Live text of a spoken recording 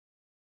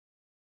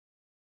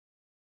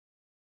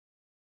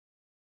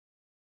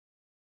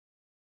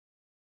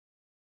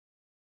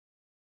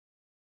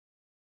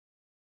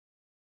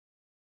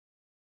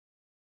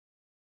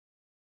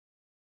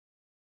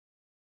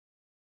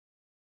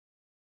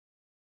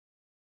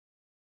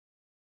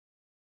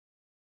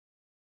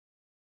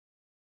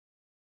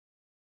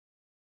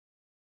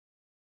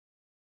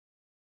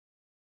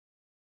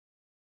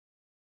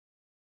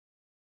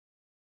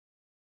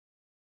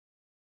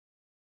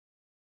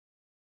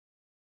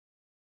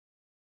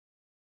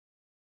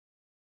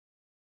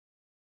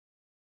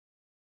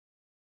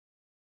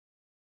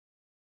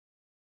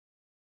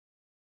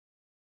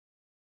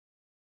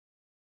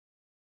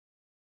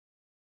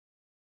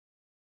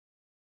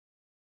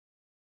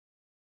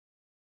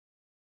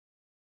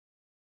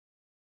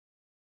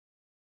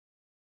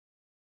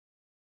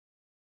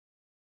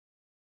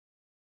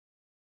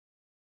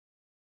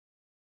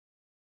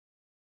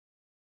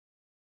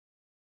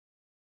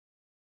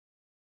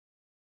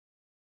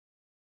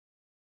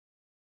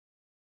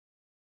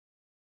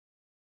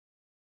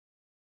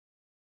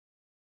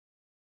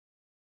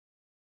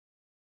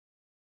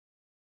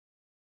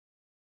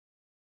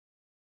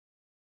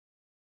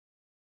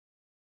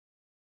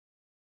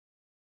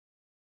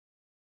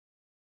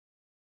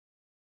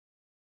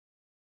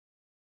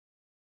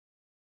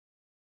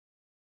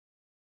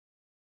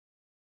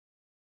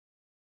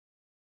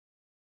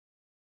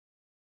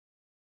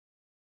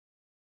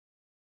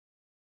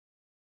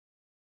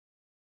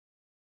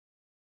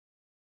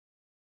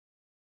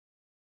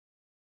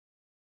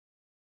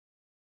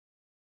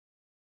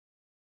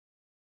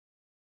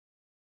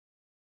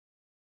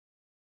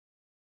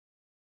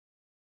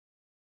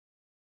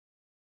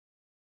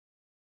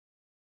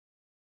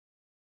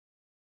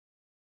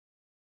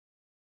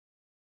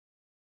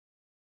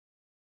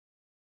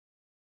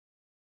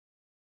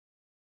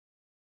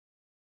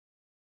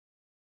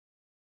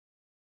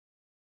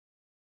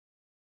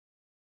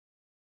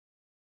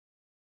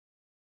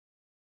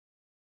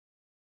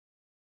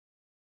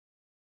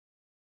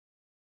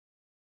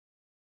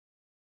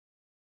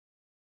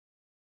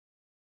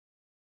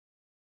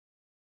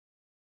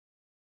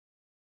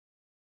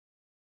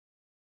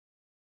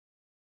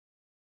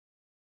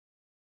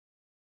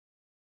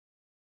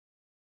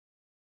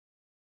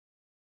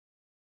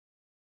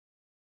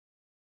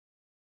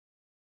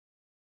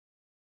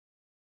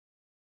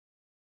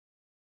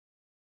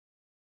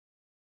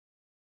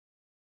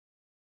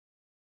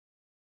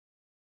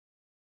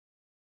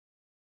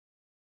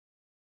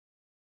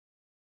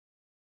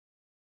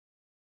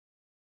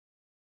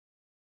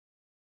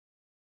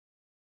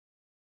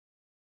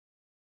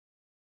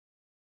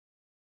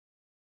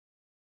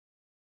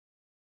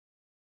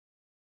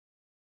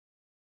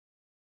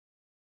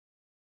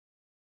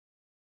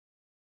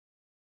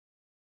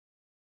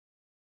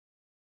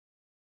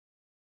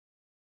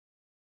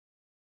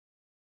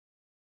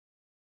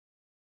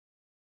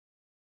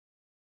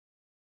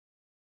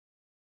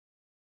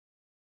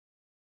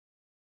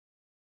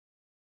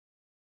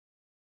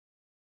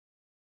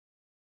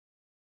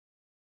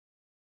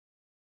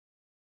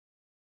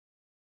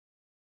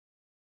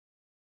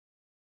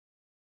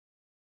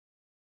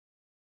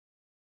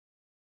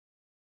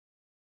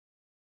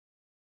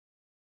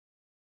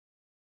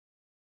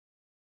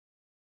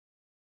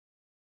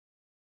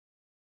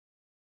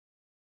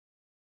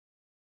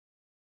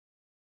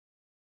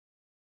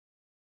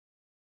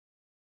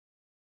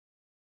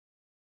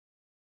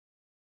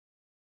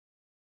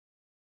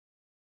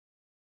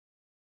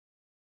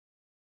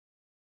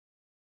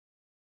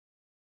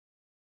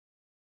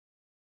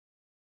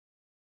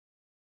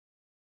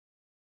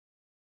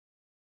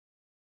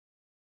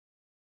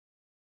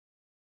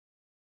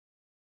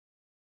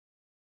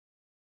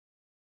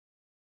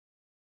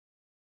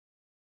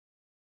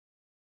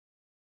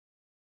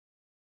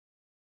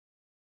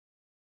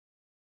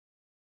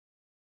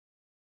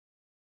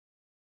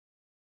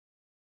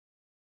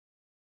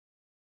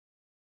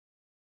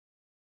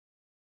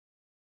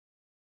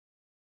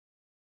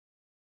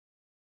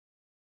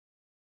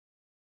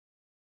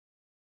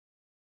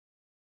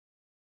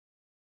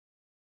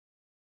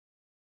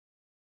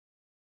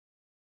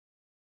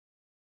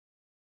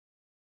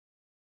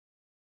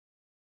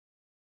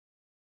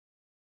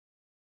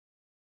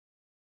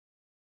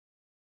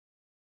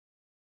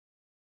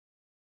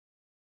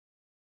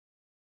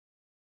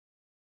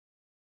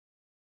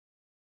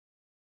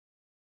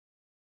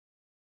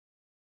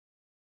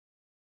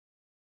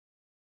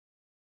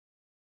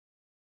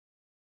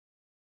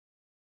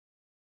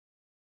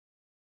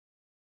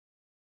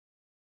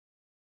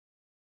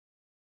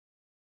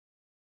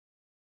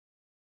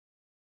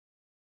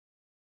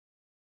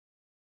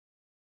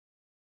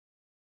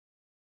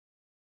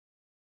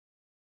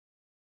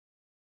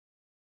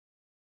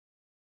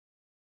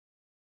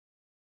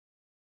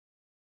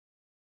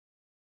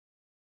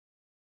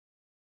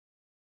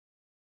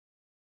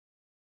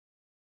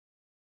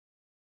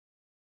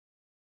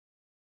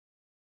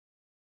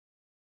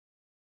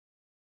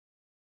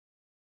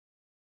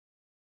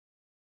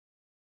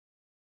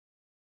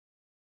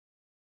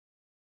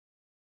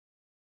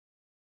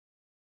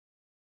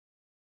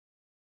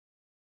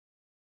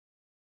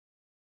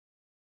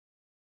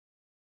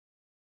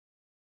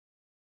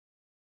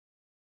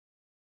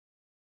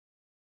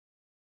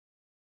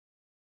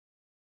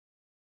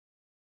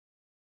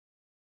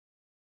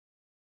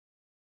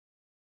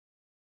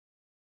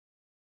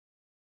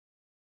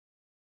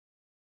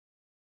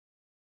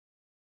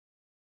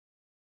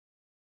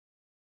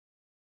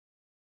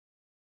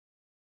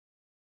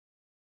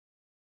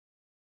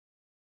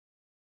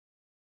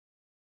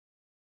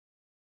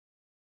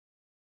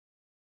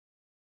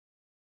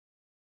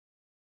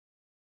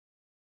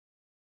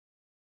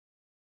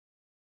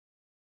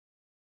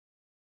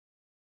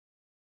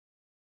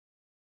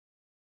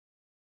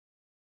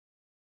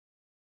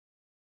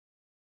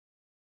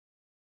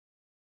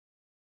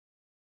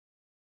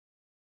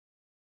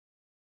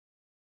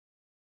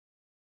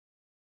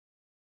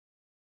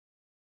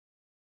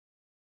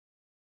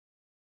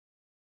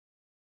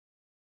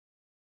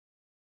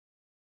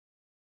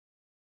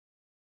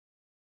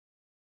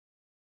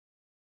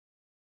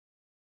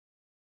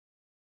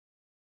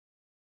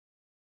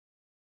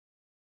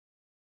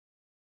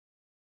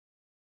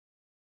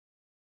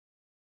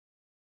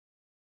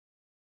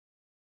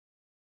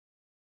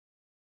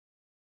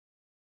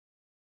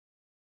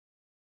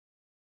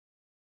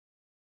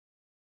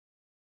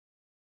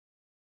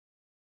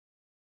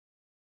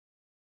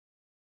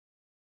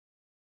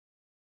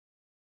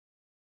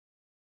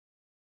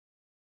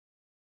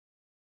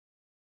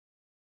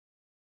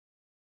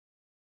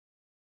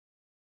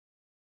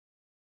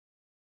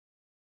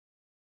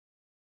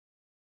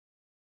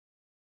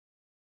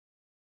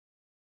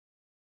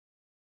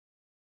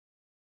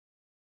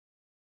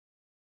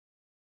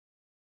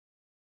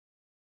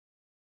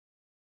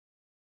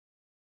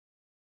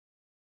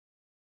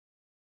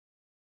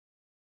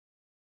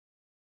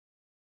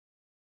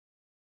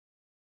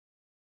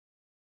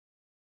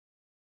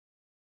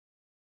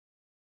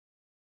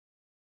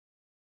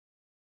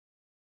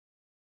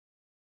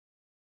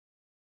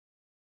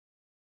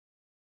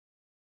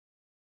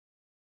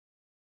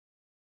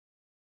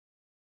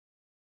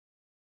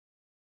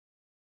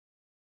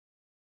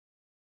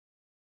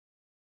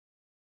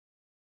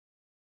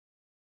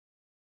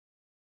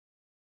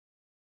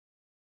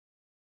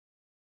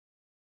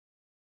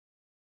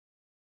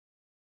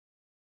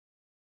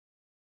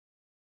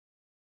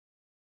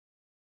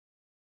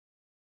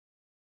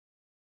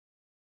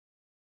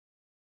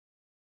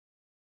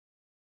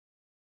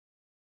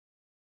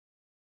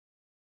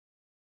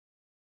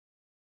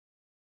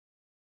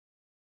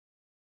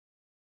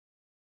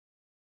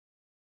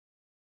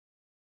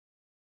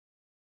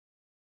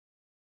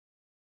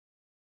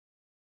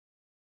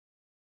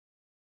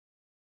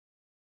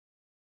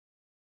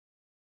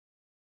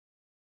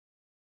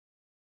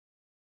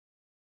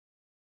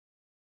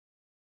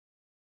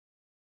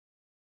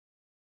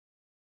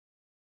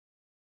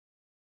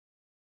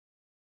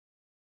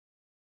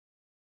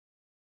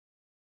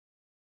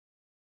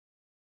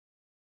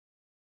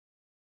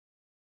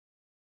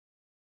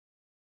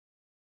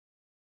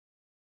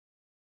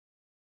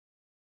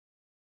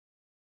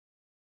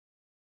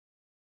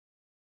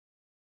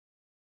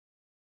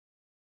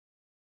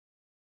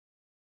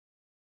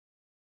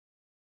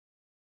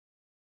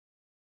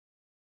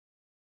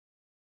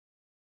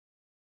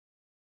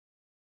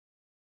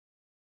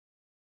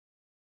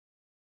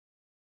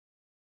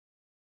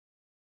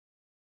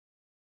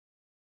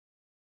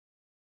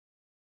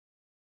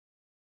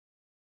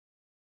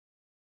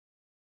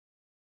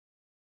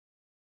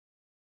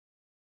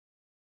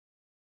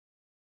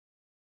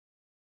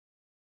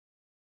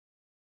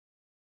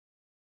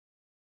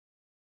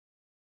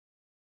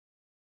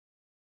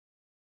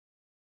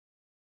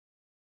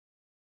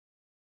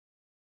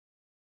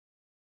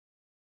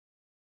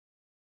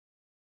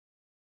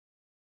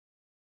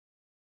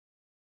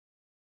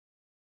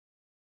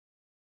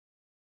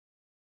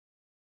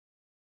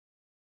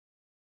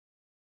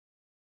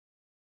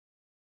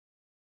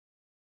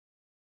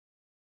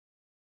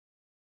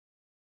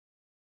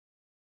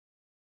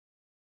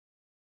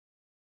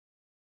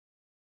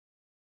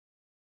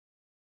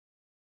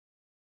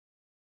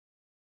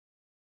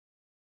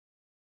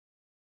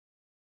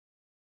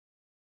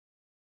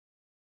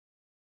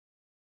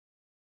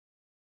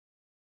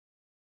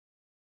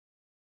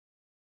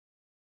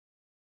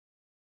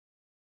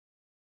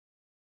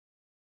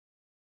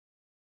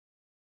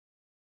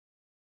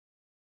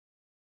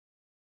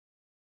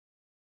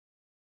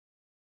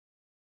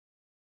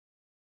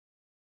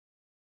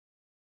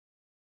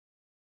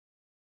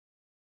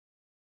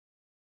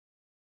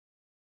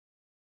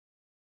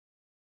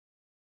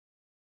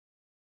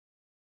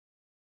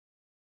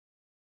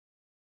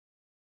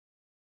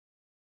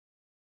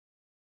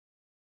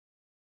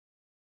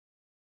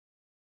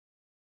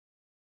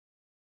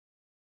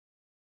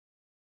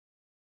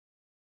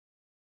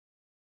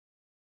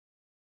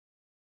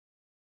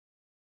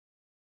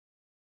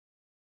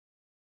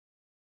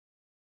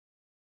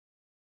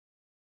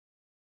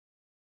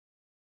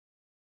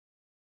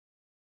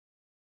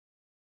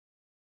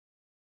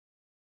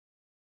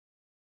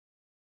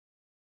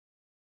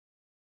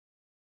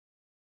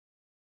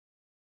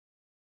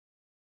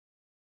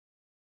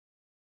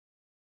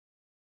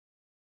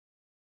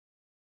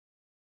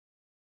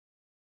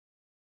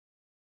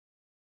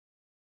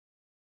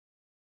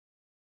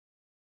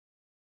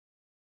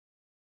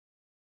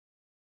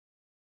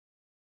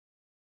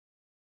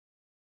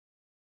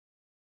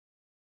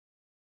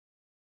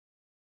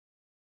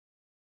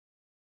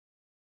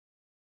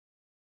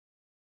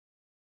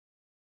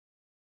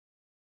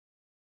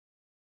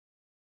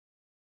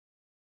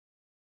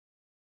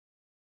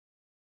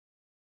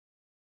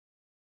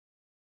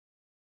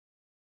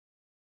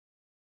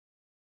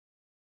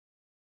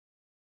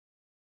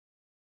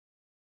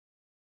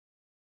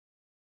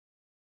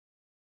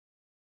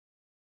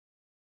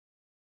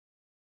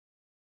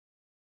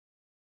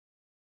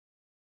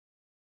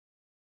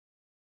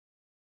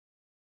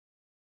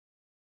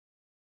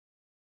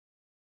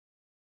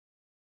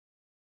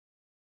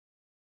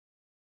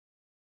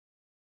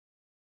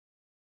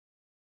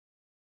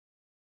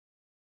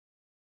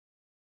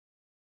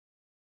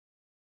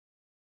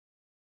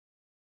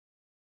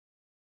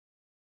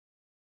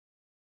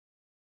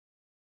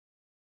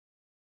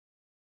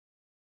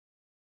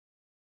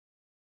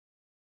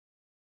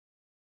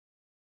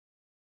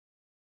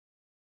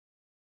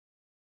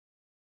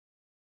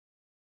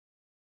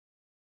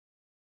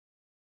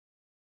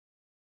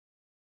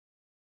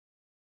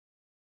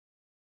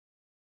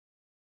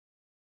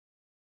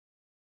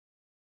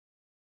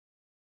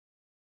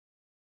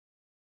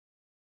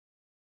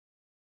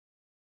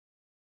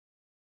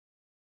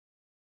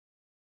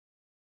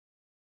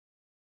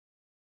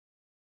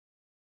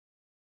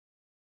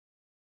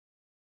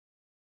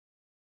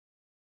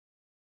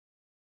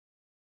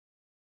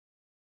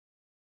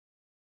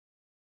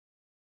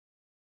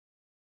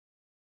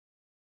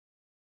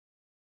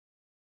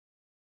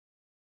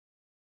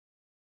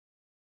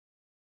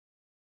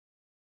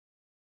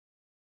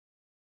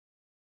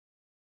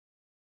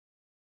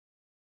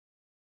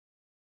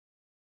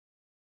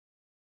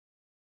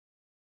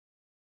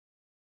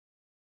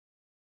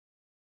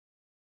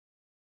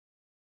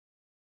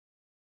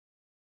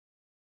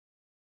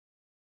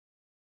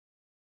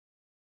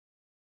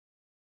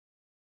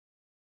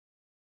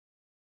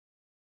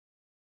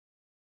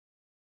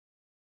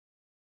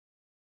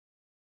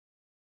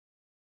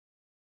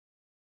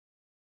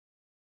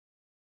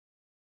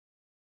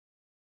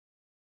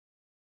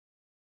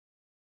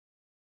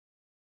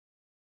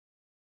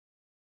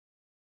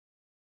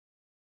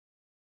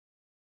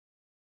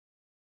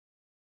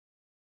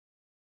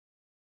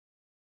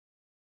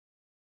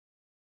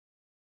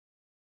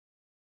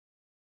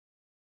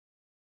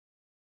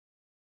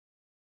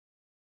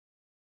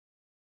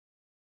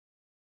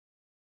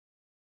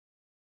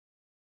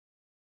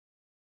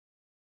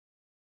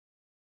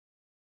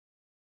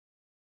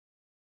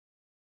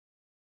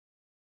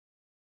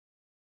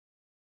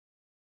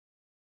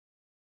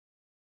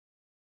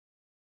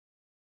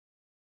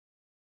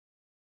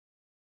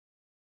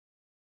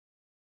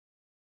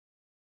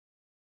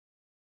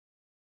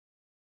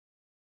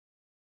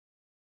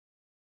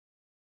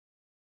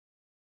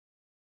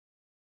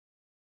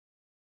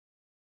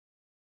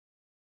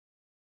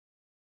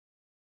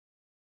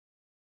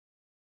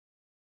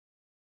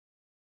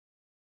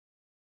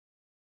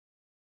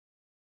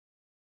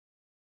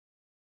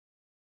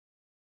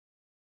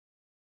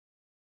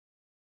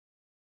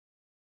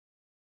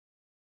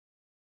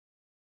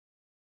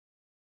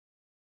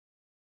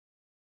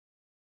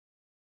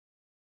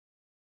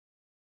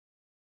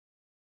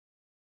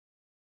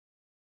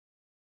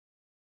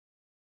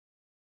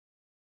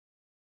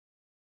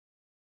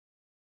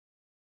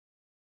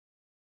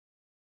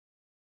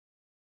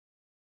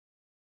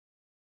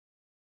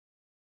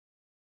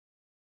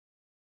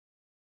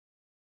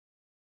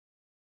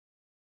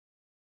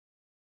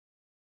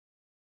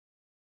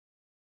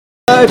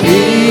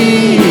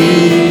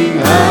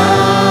平安。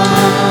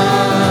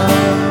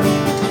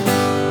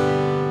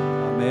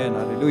阿们，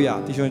哈利路亚！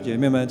弟兄姐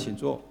妹们，请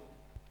坐。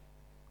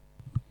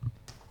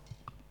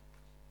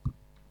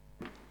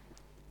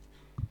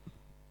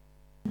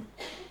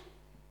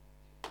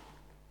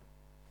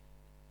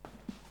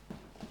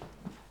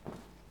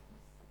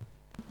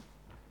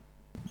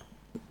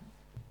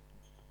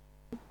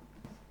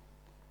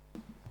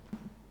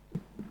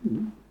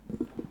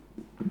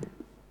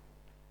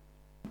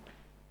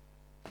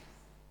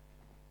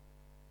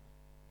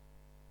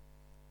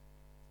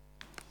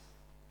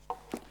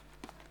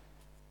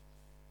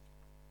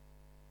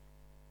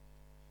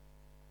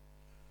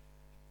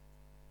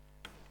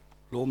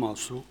罗马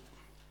书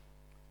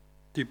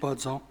第8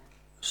章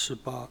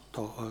18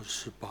到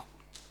28。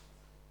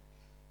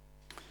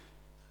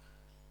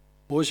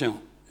我想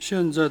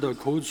现在的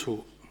苦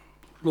楚，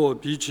若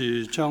比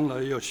起将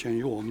来要显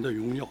于我们的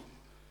荣耀，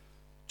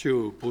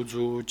就不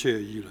足介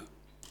意了。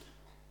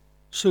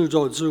受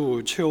造之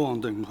物切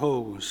望等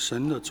候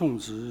神的种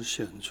子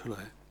显出来，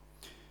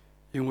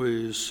因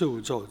为受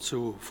造之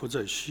物伏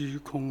在虚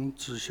空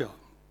之下，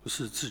不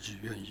是自己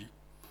愿意，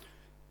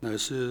乃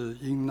是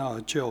因那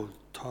叫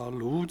他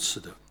如此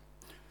的。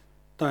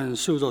但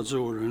受造之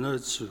物仍然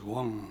指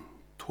望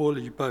脱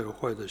离败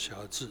坏的辖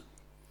制，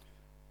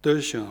得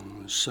享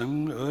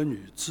神儿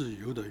女自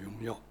由的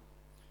荣耀。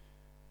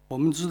我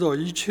们知道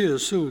一切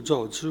受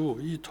造之物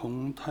一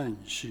同叹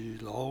息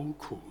劳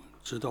苦，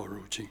直到如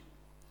今。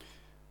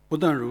不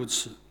但如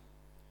此，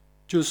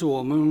就是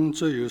我们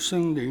这有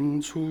生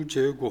灵出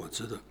结果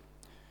子的，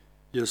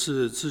也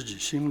是自己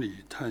心里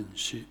叹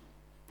息，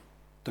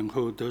等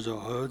候得着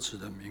儿子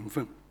的名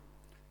分，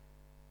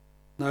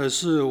乃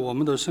是我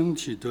们的身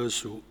体得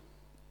赎。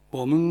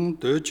我们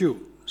得救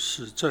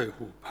是在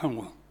乎盼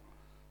望，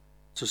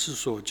只是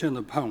所见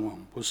的盼望，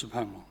不是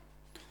盼望。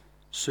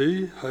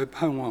谁还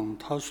盼望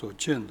他所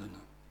见的呢？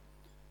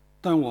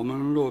但我们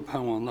若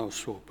盼望那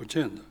所不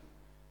见的，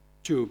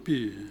就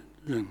必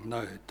忍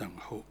耐等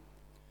候。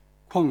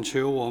况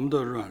且我们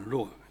的软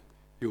弱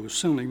有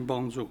圣灵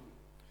帮助，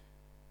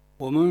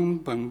我们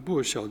本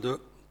不晓得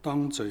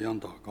当怎样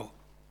祷告，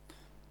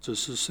只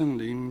是圣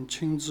灵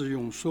亲自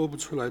用说不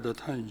出来的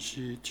叹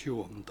息替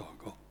我们祷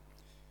告。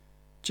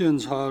鉴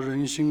察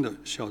人心的，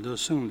晓得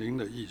圣灵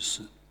的意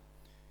思，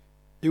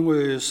因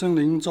为圣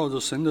灵照着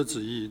神的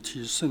旨意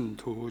替圣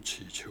徒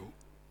祈求。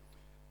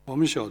我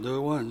们晓得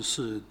万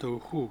事都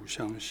互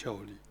相效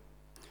力，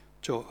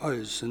叫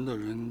爱神的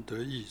人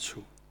得益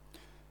处，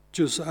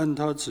就是按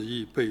他旨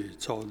意被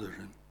召的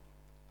人。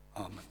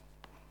阿们。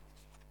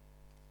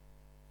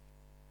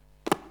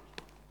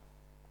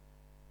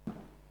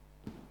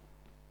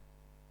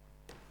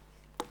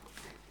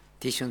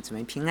弟兄姊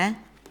妹平安。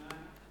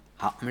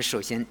好，我们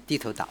首先低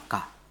头祷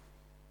告。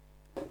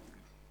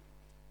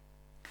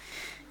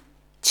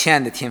亲爱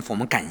的天父，我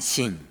们感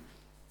谢你，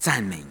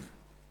赞美你，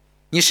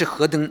你是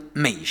何等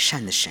美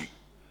善的神。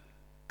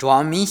主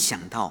啊，没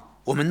想到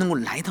我们能够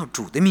来到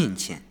主的面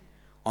前，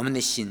我们的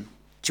心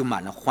就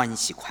满了欢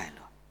喜快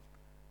乐。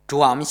主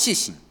啊，我们谢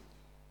谢你，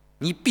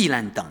你必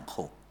然等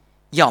候，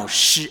要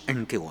施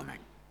恩给我们，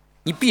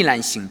你必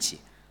然兴起，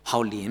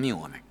好怜悯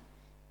我们，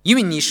因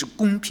为你是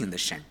公平的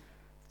神，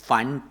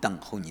凡等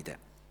候你的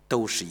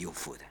都是有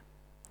福的。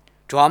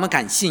主啊，我们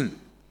感谢你，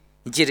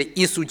你借着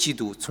耶稣基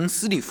督从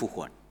死里复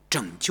活，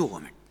拯救我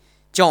们，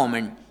叫我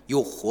们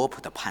有活泼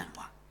的盼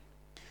望。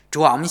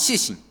主啊，我们谢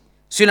谢你，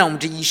虽然我们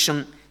这一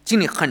生经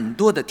历很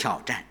多的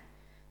挑战，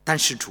但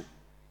是主，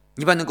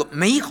你把那个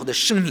美好的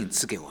生命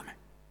赐给我们。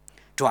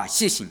主啊，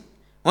谢谢你，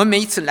我们每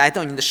一次来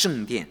到你的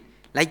圣殿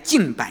来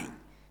敬拜你，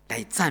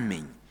来赞美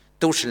你，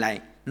都是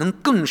来能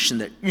更深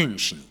的认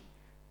识你，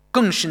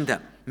更深的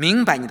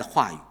明白你的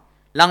话语，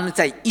让我们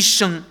在一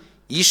生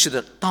一世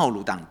的道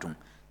路当中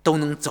都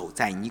能走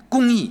在你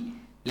公义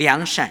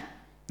良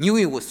善你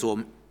为我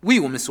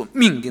们所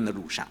命定的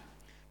路上。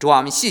主啊，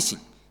我们谢谢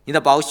你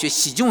的宝血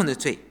洗净我们的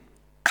罪，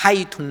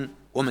开通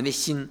我们的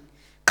心，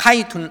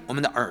开通我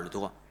们的耳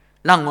朵，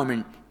让我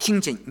们听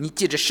见你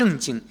借着圣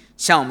经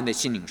向我们的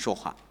心灵说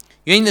话。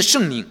愿你的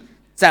圣灵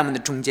在我们的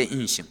中间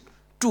运行，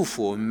祝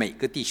福我们每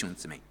个弟兄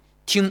姊妹，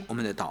听我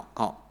们的祷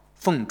告，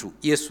奉主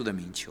耶稣的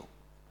名求，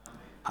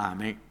阿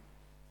们。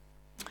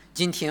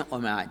今天我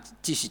们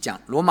继续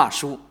讲罗马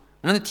书，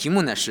我们的题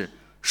目呢是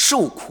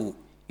受苦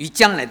与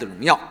将来的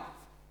荣耀。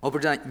我不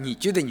知道你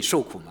觉得你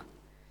受苦吗？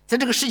在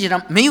这个世界上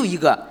没有一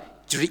个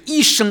就是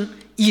一生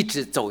一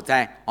直走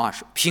在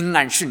平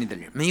安顺利的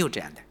人，没有这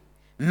样的。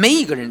每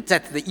一个人在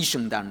他的一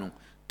生当中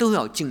都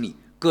要经历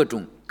各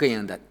种各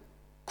样的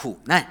苦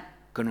难，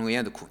各种各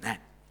样的苦难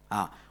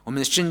啊！我们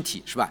的身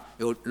体是吧，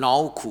有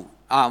劳苦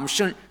啊，我们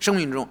生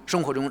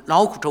活中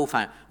劳苦愁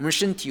烦，我们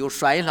身体有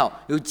衰老，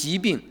有疾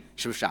病，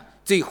是不是啊？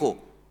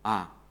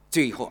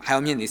最后还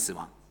要面对死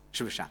亡，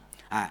是不是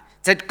啊？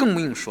在更不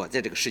用说，在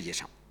这个世界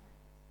上，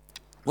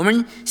我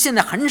们现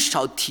在很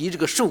少提这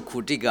个受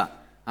苦这个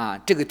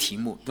题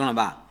目，懂了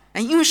吧？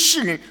因为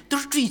世人都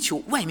是追求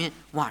外面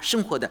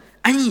生活的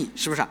安逸，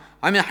是不是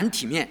外面很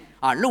体面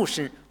肉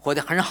身活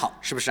得很好，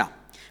是不是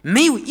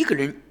没有一个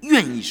人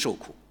愿意受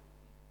苦，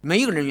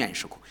没有人愿意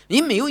受苦，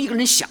也没有一个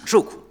人想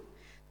受苦。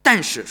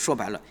但是说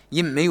白了，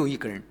也没有一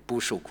个人不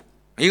受苦，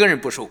每个人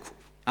不受苦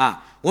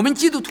啊。我们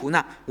基督徒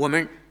呢，我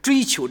们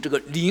追求这个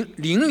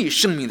灵里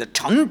生命的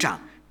成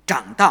长、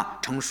长大、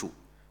成熟，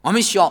我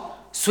们需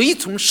要随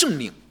从圣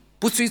灵，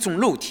不随从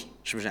肉体，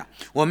是不是？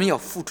我们要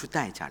付出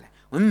代价来，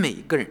我们每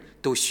一个人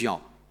都需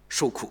要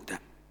受苦的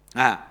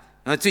啊。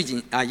最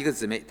近啊，一个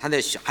姊妹，她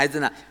的小孩子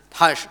呢，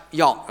她是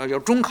要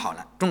中考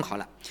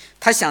了，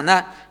她想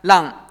呢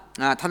让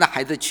她的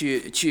孩子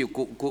去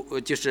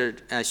就是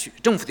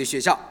政府的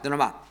学校，知道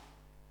吧？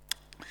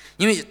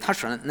因为她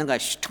说那个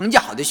成绩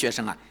好的学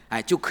生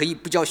啊，就可以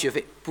不交学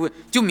费，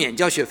就免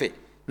交学费，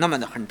那么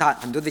很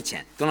多的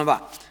钱，懂了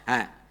吧？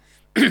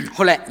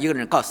后来一个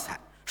人告诉她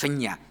说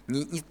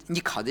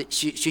你考的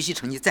学习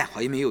成绩再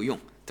好也没有用，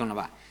懂了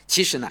吧？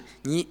其实呢，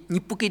你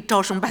不给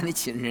招生办的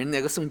起人那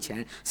个送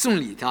钱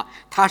送礼的，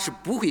他是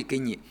不会给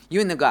你，因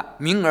为那个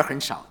名额很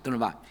少，懂了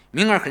吧？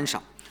名额很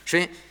少，所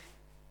以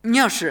你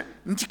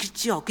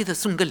只要给他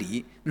送个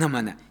礼，那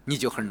么呢你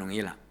就很容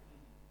易了。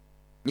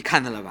你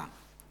看到了吧？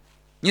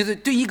你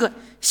对一个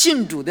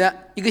信主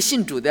的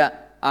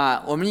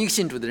我们一个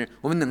信主的人，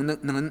我们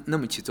能那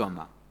么去做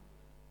吗？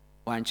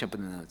完全不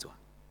能那么做，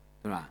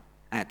对吧？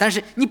但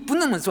是你不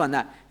那么做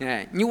呢，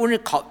你无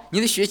论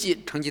你的学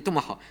习成绩多么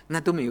好，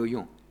那都没有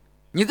用。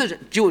你的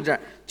就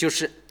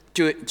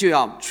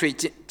要随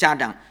家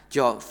长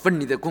就要奋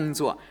力的工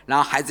作，然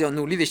后孩子要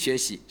努力的学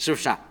习，是不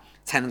是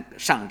才能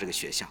上这个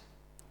学校？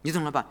你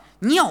懂了吧？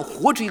你要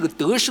活出一个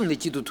得胜的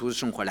基督徒的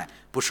生活来，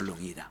不是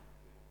容易的。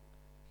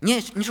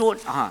你说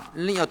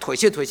要妥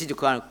协就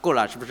够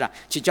了，是不是？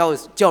去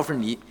交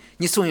份礼，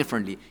你送一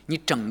份礼，你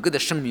整个的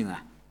生命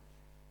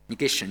你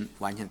跟神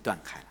完全断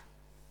开了。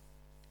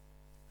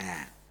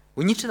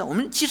你知道，我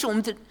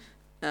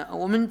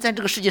们在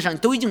这个世界上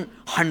都已经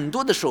很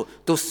多的时候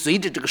都随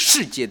着这个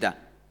世界的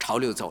潮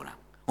流走了，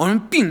我们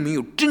并没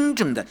有真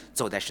正的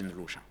走在神的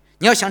路上。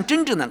你要想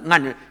真正的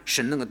按着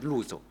神那个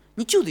路走，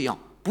你就得要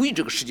不与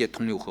这个世界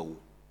同流合污，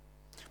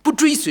不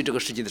追随这个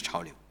世界的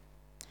潮流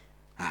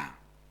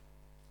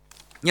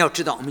你要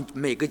知道，我们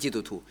每个基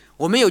督徒，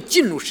我们要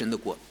进入神的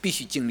国，必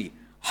须经历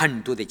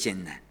很多的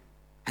艰难，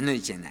很多的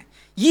艰难。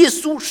耶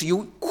稣是由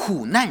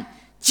苦难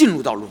进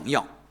入到荣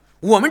耀，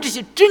我们这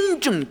些真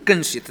正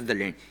跟随他的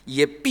人，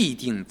也必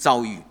定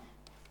遭遇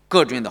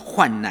各种的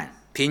患难、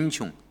贫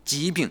穷、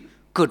疾病，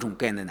各种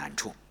各样的难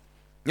处。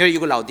你说有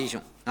个老弟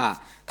兄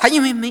他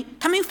因为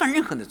他没犯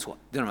任何的错，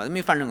对吧？他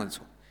没犯任何的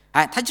错，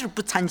他就是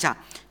不参加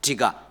这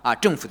个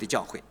政府的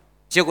教会，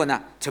结果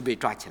呢就被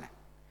抓起来。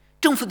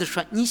政府的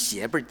说，你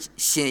写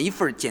一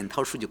份检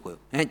讨书就够，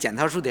检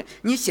讨书的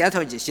你写一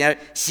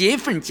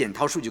份检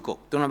讨书就够，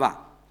懂了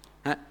吧？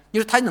你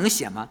说他能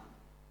写吗？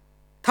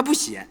他不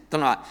写，懂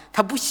了吧？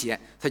他不写，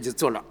他就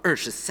做了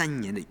23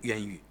年的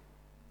冤狱，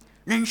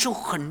忍受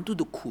很多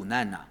的苦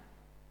难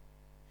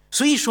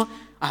所以说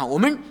我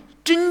们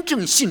真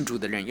正信主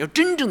的人，要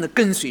真正的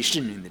跟随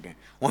圣灵的人，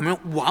我们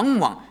往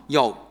往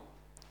要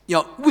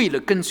为了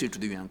跟随主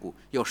的缘故，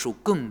要受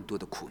更多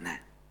的苦难。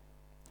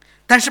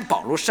但是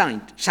保罗上一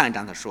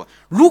章他说，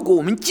如果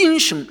我们今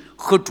生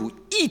和主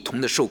一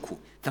同的受苦，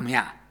怎么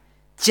样？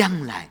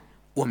将来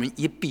我们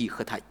也必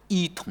和他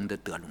一同的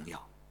得荣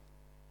耀。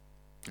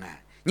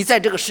你在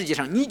这个世界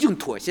上，你已经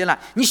妥协了，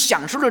你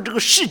享受了这个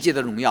世界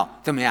的荣耀，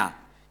怎么样？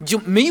你就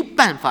没有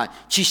办法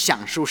去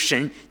享受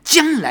神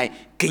将来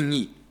给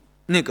你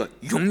那个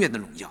永远的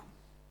荣耀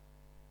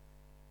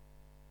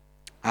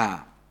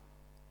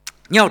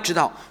你要知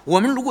道，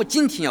我们如果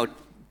今天要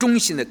忠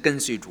心的跟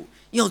随主，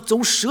要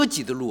走舍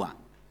己的路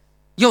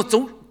要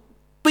走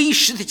背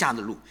十字架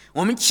的路，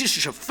我们其实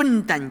是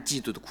分担基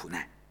督的苦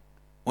难，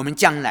我们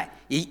将来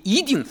也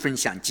一定分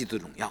享基督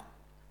的荣耀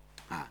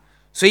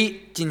所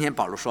以今天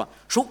保罗说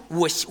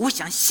我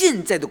想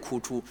现在的苦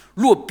楚，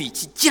若比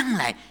起将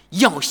来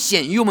要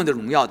显于我们的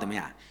荣耀怎么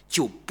样，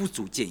就不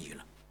足介意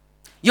了。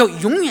要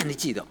永远的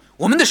记得，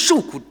我们的受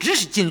苦只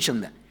是今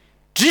生的，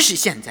只是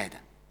现在的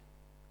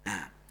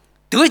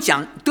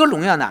得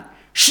荣耀呢，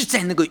是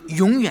在那个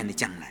永远的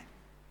将来。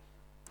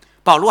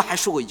保罗还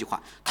说过一句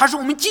话，他说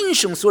我们今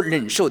生所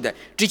忍受的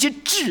这些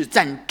至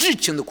暂至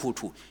轻的苦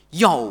楚，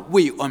要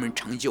为我们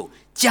成就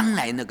将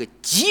来那个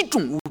极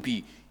重无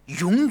比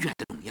永远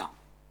的荣耀。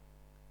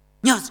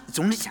你要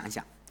总是想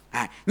想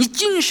你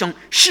今生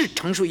是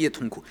承受一些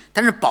痛苦，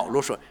但是保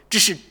罗说这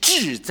是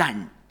至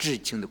暂至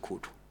轻的苦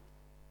楚，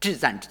至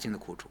暂至轻的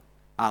苦楚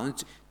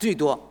最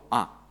多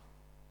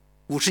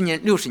50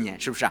年60年，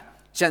是不是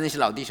像那些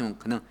老弟兄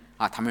可能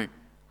他们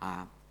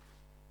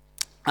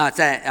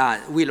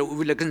在为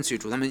了跟随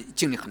主，他们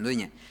经历很多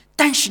年，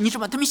但是你知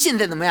道他们现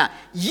在怎么样？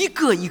一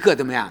个一个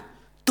怎么样？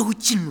都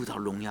进入到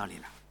荣耀里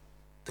了，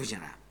都进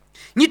来了。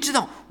你知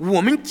道我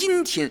们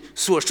今天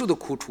所受的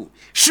苦楚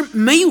是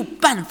没有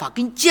办法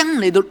跟将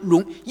来的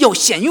要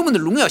显于我们的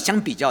荣耀相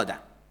比较的。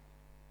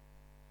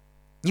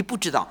你不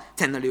知道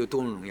在那里有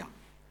多荣耀。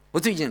我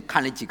最近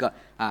看了几个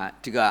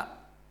这个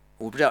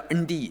我不知道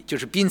NDE 就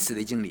是濒死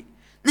的经历，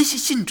那些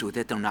信主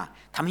的等着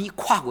他们一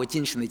跨过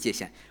今生的界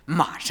限，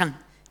马上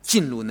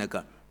进入那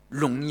个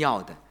荣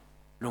耀的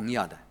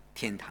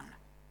天堂了，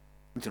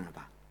你懂了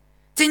吧？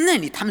在那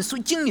里他们所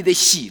经历的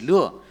喜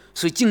乐，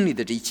所经历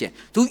的这一切，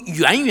都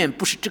远远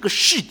不是这个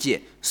世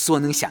界所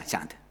能想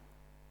象的。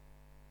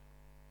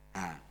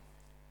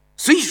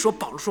所以说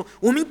保罗说，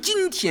我们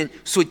今天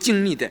所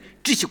经历的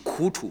这些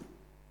苦楚，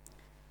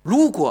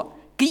如果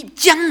跟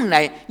将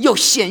来要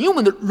显用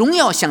我们的荣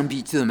耀相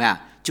比，就怎么样？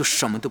就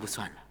什么都不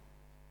算了，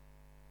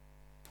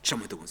什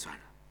么都不算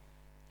了。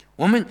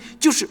我们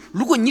就是，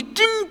如果你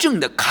真正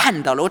的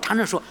看到了，我常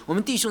常说，我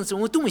们弟兄姊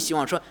妹，我多么希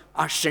望说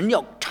神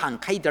要敞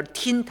开一点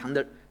天堂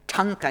的，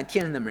敞开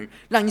天上的门，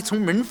让你从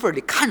门缝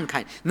里看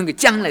看那个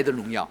将来的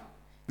荣耀。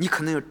你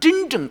可能要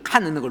真正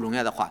看到那个荣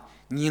耀的话，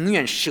你宁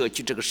愿舍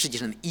去这个世界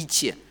上的一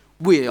切，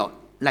为了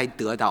来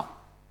得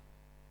到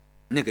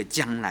那个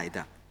将来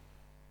的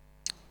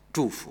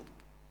祝福，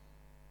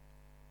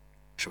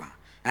是吧？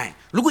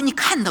如果你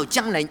看到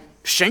将来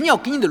神要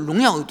给你的荣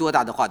耀有多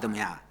大的话，怎么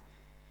样？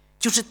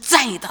就是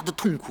再大的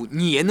痛苦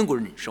你也能够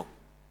忍受，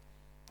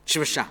是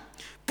不是啊？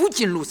不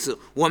仅如此，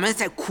我们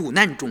在苦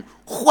难中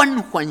欢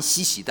欢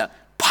喜喜的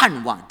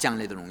盼望将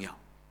来的荣耀。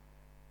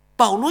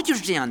保罗就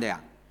是这样的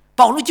呀，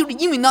保罗就是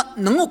因为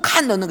能够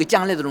看到那个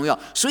将来的荣耀，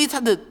所以他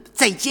的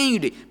在监狱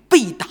里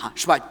被打，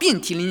是吧？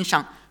遍体鳞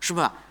伤，是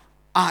吧？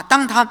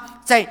当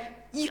他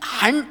在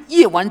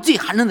夜晚最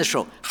寒冷的时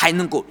候，还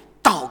能够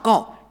祷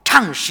告、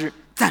唱诗、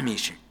赞美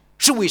神，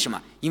是为什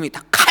么？因为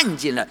他看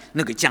见了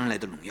那个将来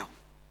的荣耀。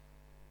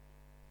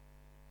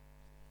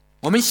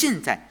我们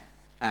现在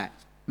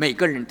每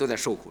个人都在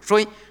受苦，所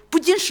以不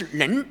仅是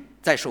人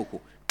在受苦，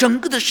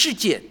整个的世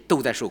界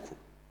都在受苦，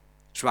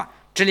是吧？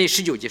这里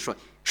19节说，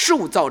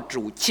受造之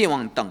物切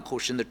望等候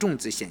神的种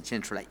子显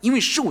现出来，因为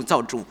受造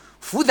之物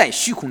伏在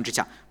虚空之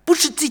下，不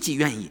是自己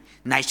愿意，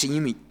乃是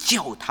因为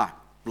叫他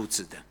如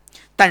此的。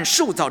但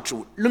受造之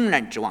物仍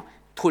然指望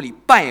脱离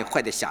败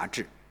坏的辖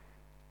制，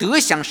得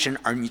享神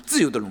儿女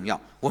自由的荣耀。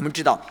我们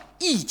知道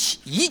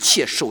一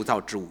切受造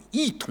之物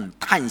一同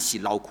叹息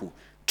劳苦，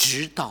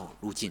直到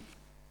如今。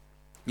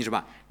你知道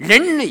吧？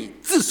人类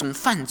自从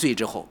犯罪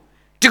之后，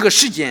这个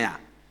世界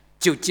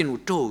就进入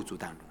咒诅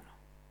当中了，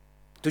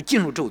就进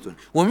入咒诅。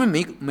我们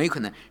没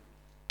可能，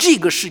这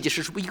个世界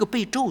是一个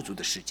被咒诅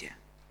的世界。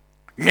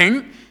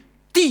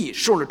地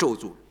受了咒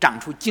诅，长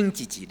出经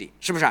济激励，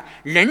是不是？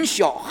人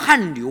需要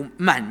汗流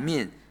满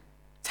面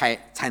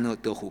才能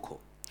得糊口。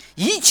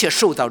一切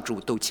受造之物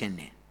都牵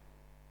连，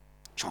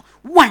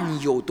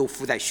万有都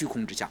伏在虚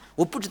空之下。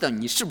我不知道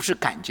你是不是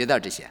感觉到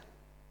这些？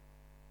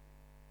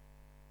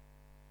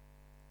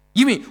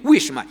为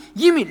什么？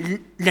因为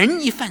人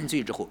一犯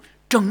罪之后，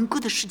整个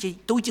的世界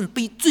都已经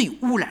被罪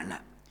污染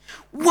了，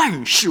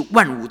万事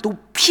万物都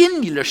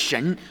偏离了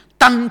神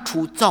当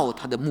初造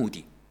他的目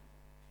的。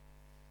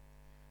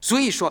所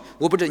以说，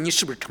我不知道你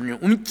是不是承认，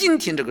我们今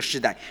天这个时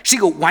代是一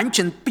个完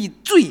全被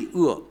罪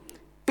恶、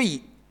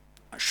被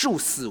受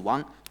死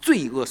亡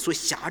罪恶所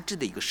辖制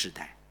的一个时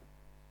代。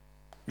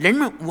人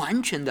们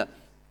完全的，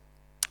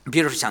比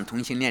如说像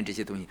同性恋这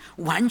些东西，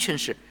完全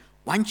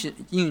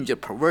英语叫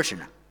perversion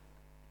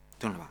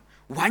懂了吧？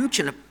完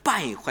全的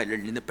败坏了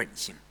人的本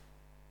性，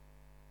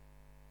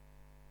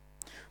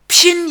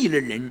偏离了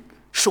人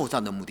受造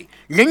的目的。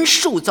人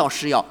受造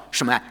是要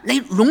什么呀？来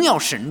荣耀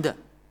神的。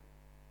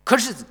可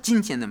是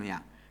今天怎么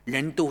样？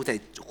人都在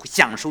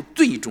享受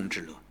罪中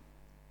之乐，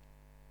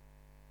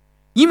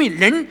因为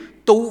人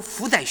都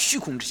伏在虚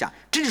空之下。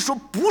这是说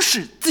不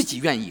是自己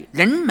愿意，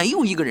人没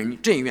有一个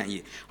人这样愿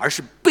意，而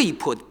是被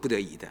迫不得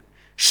已的。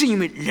是因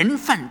为人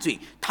犯罪，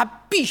他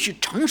必须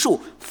承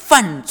受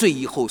犯罪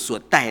以后所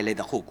带来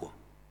的后果。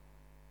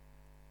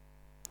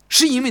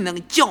是因为那个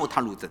叫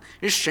他如此，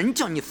神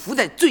叫你伏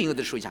在罪恶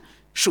的手下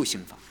受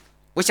刑罚。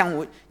我想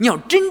你要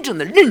真正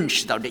的认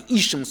识到这一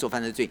生所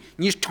犯的罪，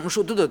你承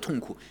受多少痛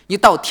苦，你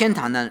到了天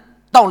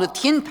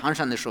堂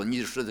上的时候，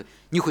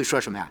你会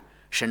说什么呀？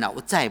神啊，我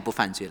再也不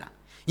犯罪了，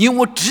因为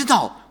我知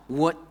道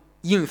我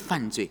因为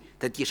犯罪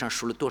在地上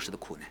受了多少的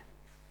苦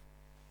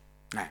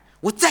难。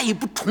我再也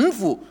不重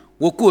复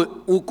我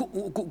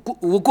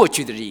过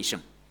去的这一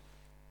生。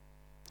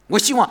我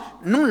希望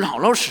能老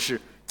老实实、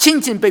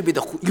谦谦卑卑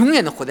的永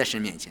远的活在神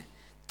面前，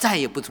再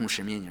也不从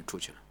神面前出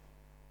去了。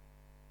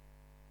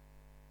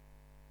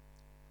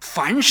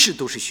凡事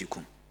都是虚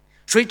空，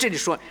所以这里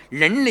说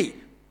人类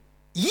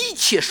一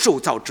切受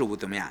造之物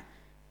怎么样？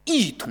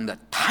一同的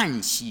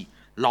叹息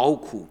劳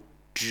苦，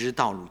直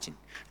到如今。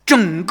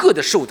整个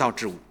的受造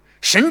之物，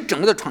神整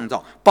个的创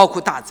造，包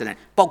括大自然，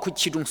包括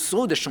其中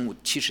所有的生物，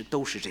其实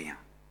都是这样，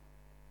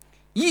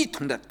一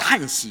同的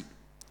叹息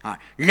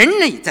人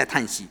类在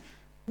叹息，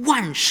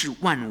万事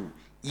万物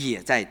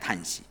也在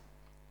叹息。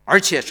而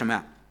且什么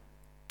呀？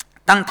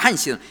当叹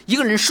息，一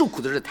个人受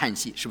苦的时候叹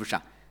息，是不是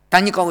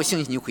当你高高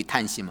兴兴，你会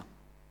叹息吗？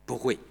不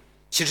会，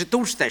其实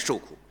都是在受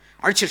苦，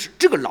而且是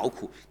这个劳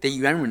苦的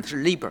原文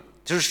是 labor，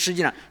 就是实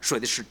际上说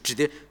的是指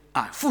的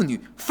妇女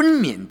分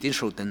娩的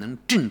时候的能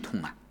阵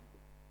痛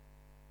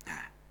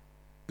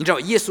你知道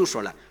耶稣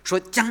说了，说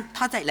将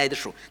他再来的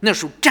时候，那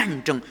时候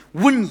战争、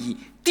瘟疫、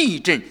地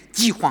震、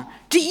饥荒，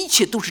这一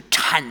切都是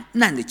产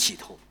难的起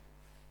头。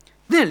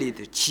那里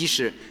的其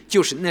实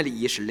就是那里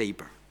也是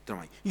labor， 对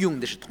吧？用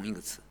的是同一个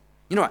词。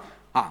你知道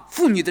吧？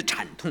妇女的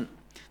产痛，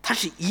它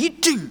是一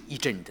阵一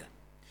阵的。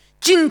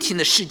今天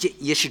的世界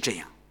也是这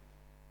样，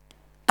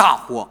大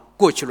火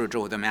过去了之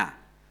后怎么样？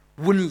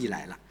瘟疫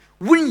来了，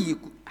瘟疫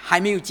还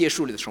没有结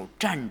束的时候，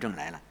战争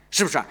来了，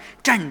是不是啊？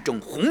战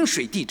争、洪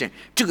水、地震，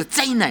这个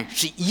灾难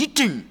是一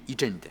阵一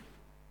阵的。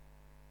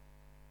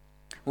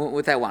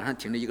我在网上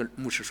听了一个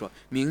牧师说，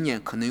明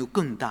年可能有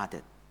更大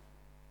的，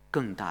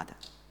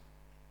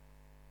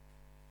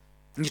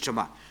你知道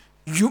吗？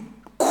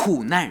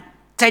苦难，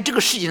在这个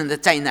世界上的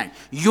灾难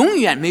永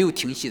远没有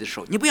停息的时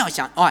候。你不要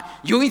想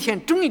有一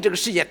天终于这个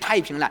世界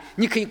太平了，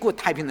你可以过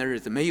太平的日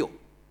子，没有，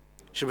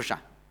是不是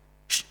啊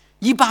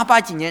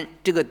？1880几年，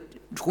这个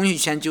洪秀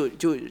全就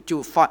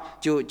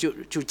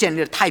建立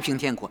了太平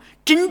天国，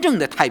真正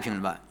的太平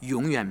了吧？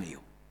永远没有。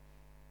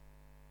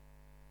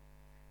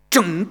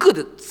整个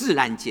的自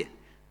然界，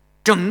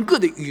整个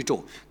的宇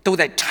宙都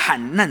在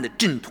惨难的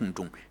阵痛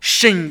中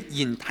呻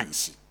吟叹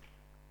息。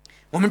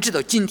我们知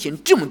道今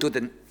天这么多的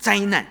灾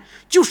难，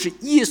就是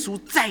耶稣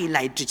再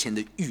来之前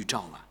的预兆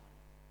啊。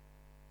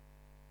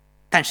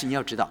但是你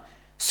要知道，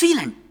虽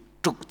然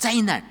这个灾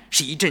难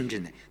是一阵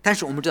阵的，但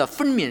是我们知道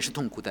分娩是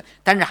痛苦的，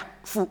但是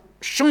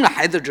生了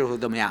孩子之后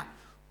怎么样？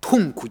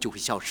痛苦就会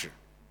消失，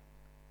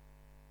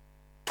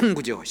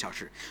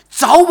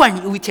早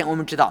晚有一天，我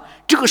们知道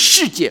这个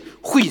世界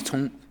会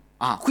从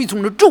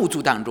这咒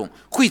诅当中，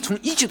会从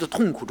一切的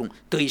痛苦中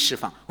得以释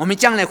放。我们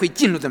将来会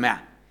进入怎么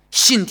样？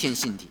新天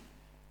新地，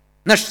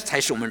那才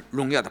是我们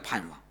荣耀的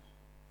盼望。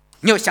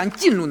你要想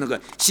进入那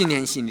个新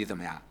天新地怎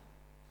么样？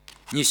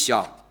你需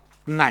要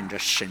按着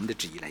神的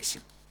旨意来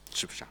行，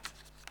是不是啊？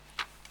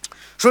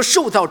说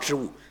受造之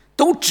物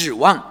都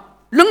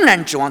仍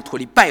然指望脱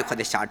离败坏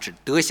的辖制，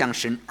得享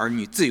神儿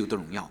女自由的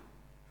荣耀，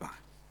是吧？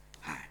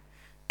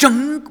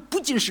不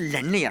仅是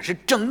人类是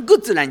整个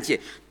自然界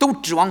都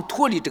指望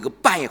脱离这个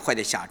败坏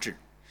的辖制，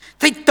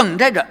在等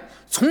待着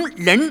从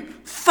人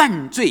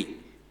犯罪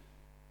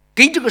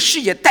给这个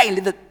世界带来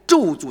的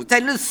咒诅，在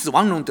那死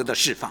亡中得到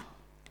释放，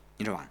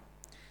你知道吧？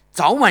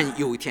早晚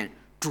有一天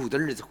主的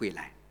日子会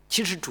来，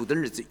其实主的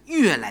日子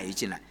越来越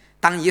近了。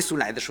当耶稣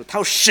来的时候，他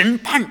要审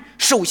判，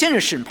首先是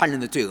审判人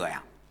的罪恶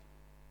呀，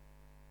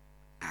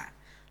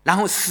然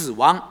后死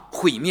亡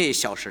毁灭也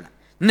消失了。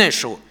那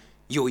时候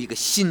有一个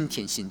新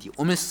天新地，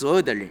我们所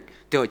有的人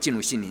都要进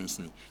入新天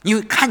新地，你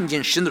会看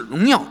见神的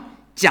荣耀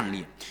降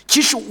临。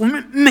其实我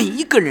们每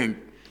一个人，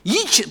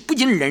一切不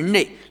仅人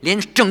类，连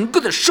整个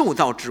的受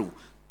造之物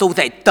都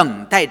在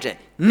等待着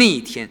那一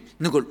天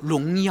那个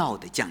荣耀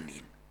的降临。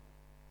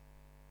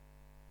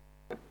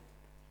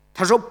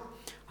他说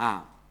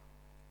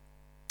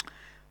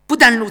不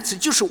但如此，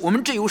就是我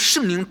们这有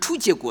圣灵初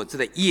结果子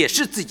的，也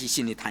是自己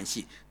心里叹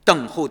息，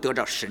等候得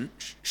着神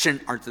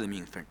儿子的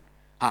名分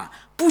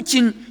不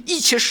仅一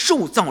切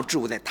受造之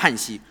物在叹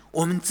息，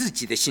我们自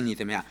己的心里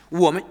怎么样？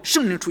我们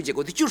圣灵初结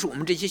果子就是我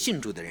们这些信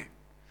主的人，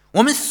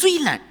我们虽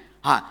然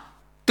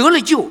得了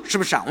救，是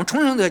不是我们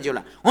重生得救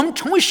了，我们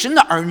成为神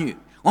的儿女，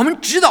我们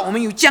知道我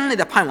们有将来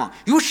的盼望，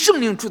有圣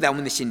灵住在我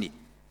们的心里，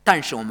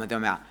但是我们怎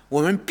么样？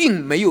我们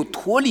并没有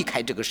脱离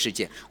开这个世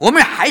界，我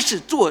们还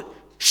是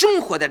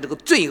生活在这个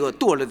罪恶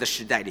堕落的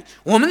时代里，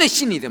我们的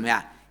心里怎么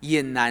样？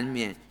也难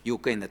免有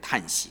个人的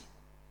叹息。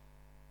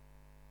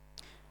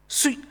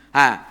所以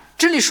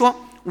这里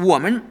说我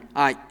们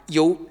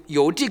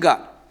有这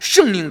个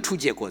圣灵初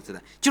结果子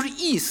的，就是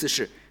意思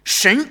是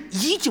神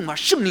已经把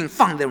圣灵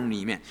放在我们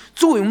里面，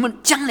作为我们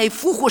将来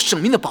复活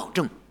生命的保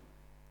证，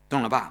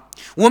懂了吧？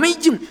我们已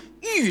经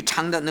预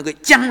尝的那个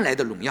将来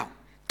的荣耀，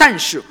但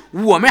是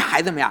我们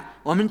还怎么样？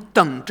我们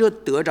等着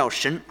得着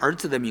神儿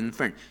子的名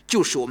分，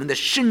就是我们的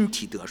身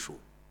体得赎。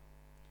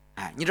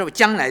你知道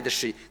将来的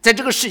世界，在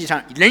这个世界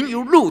上，人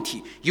有肉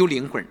体有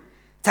灵魂，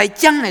在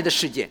将来的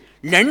世界，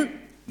人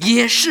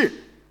也是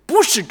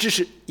不是只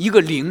是一个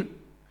灵，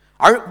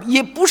而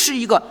也不是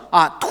一个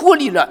脱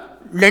离了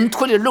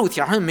肉体，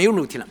好像没有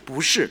肉体了，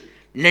不是，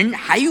人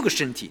还有个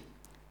身体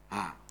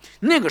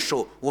那个时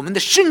候我们的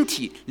身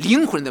体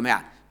灵魂怎么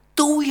样？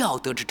都要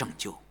得着拯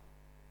救。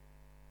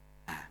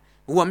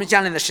我们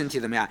将来的身体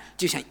怎么样？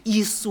就像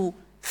耶稣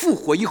复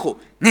活以后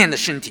那样的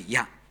身体一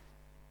样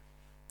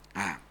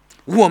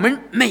我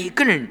们每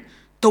个人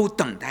都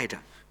等待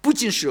着，不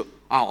仅是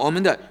我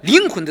们的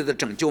灵魂得到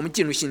拯救，我们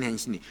进入新天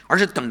新地，而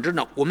是等着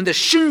呢我们的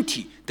身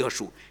体得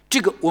赎。这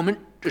个我们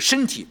的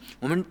身体，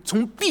我们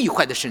从必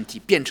坏的身体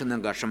变成那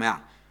个什么呀？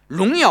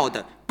荣耀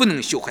的不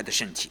能朽坏的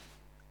身体。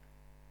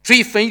所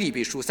以腓立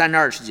比书3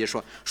章20节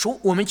说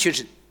我们却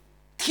是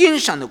天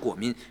上的国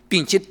民，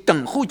并且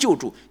等候救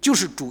主，就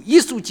是主耶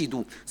稣基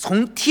督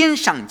从天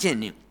上降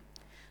临。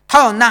他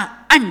要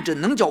按着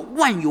能叫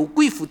万有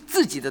归服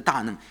自己的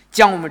大能，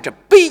将我们这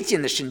卑贱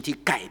的身体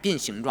改变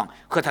形状，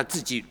和他自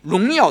己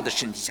荣耀的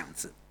身体相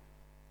似。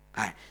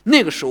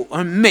那个时候我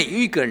们每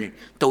一个人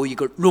都有一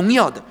个荣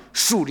耀的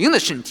属灵的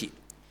身体，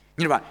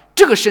你知道吧？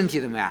这个身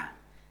体怎么样？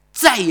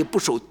再也不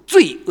受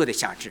罪恶的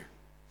辖制，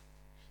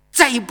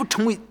再也不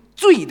成为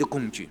罪的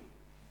工具，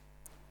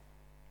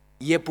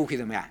也不会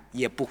怎么样？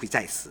也不会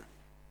再死。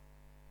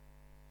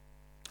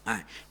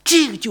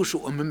这个就是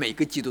我们每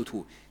个基督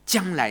徒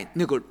将来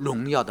那个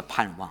荣耀的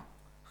盼望。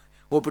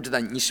我不知道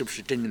你是不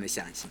是真正的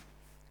相信。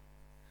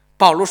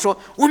保罗说，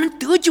我们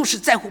得救是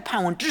在乎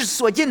盼望，只是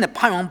所见的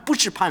盼望不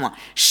是盼望，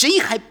谁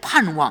还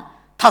盼望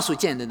他所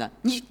见的呢？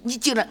你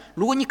既然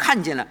如果你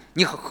看见了，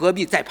你何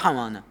必再盼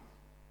望呢？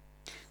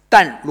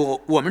但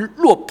我们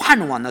若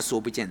盼望那所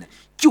不见的，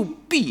就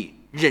必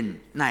忍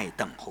耐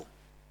等候。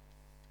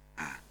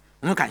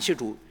我们感谢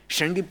主，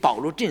神给保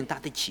罗这样大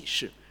的启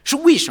示，是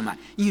为什么？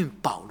因为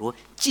保罗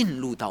进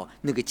入到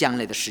那个将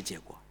来的世界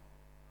国，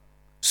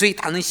所以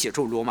他能写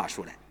出罗马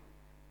书来。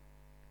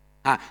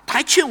他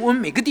还劝我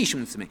们每个弟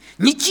兄姊妹，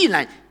你既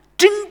然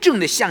真正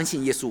的相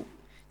信耶稣，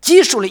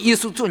接受了耶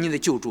稣做你的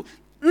救主，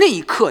那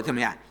一刻怎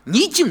么样？你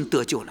已经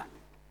得救了，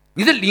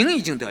你的灵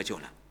已经得救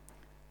了。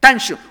但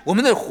是我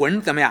们的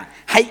魂怎么样？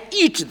还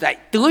一直在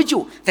得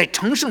救，在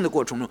成圣的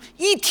过程中，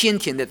一天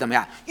天的怎么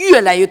样？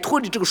越来越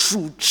拖着这个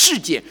属世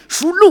界、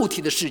属肉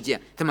体的世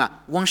界，怎么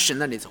样？往神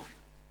那里走，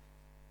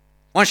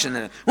往神那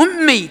里。我们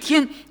每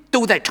天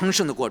都在成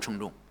圣的过程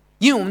中，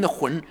因为我们的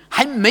魂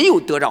还没有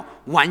得到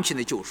完全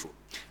的救赎，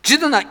直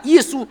到呢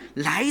耶稣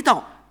来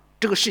到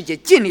这个世界，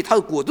建立他的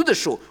国度的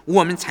时候，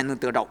我们才能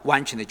得到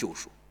完全的救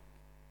赎。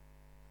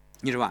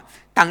你知道吧？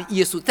当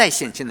耶稣再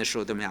显现的时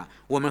候，怎么样？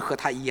我们和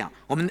他一样，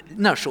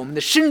那时候我们的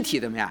身体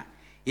怎么样？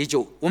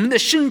我们的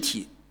身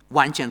体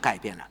完全改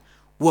变了，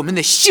我们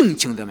的性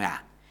情怎么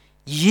样？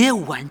也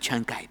完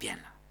全改变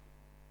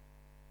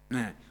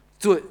了。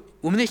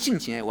我们的性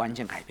情也完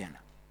全改变了，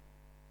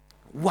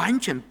完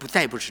全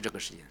再不是这个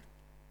世界。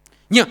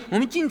你看，我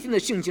们今天的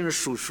性情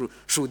是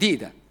属地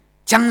的，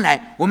将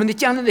来我们的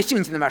将来的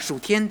性情怎么样？属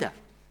天的，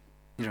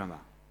你知道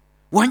吧？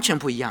完全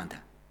不一样的。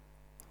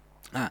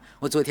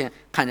我昨天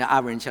看着阿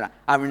文去了，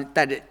阿文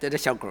带着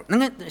小狗，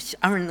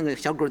阿文那个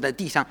小狗在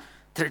地上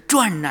在这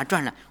转啊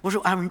转啊。我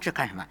说阿文这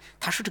干什么？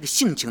他说这个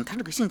性情，他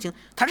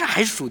这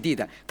还是属地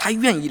的，他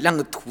愿意让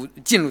个土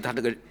进入他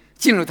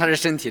的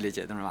身体里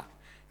去，懂了吧？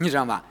你知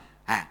道吗？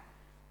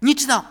你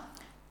知道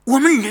我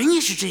们人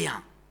也是这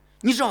样，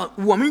你知道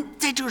我们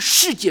在这个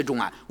世界中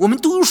我们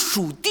都有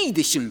属地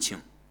的性情，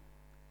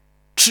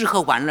吃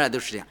喝玩乐都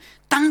是这样。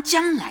当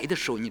将来的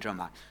时候，你知道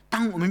吗？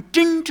当我们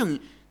真正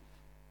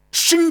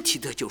身体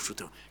得救赎的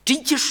时候，这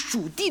一切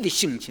属地的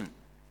性情，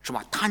是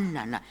吧？贪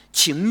婪了、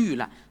情欲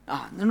了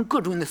那种各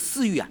种的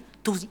私欲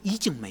都已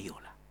经没有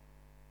了，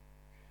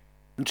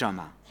你知道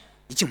吗？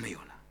已经没有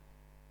了。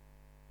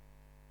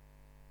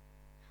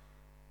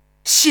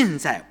现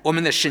在我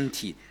们的身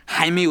体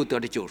还没有得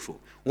着救赎，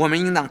我们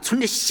应当存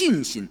着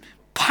信心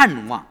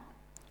盼望，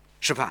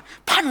是吧？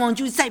盼望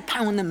就是在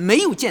盼望的没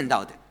有见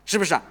到的，是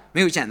不是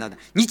没有见到的，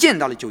你见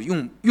到了就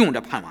用着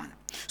盼望的。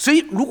所以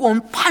如果我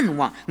们盼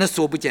望那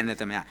所不见的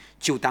怎么样，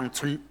就当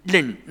存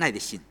忍耐的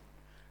心，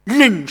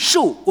忍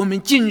受我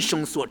们今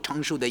生所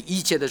承受的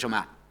一切的什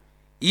么，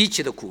一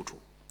切的苦楚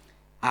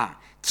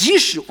即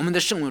使我们的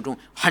生活中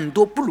很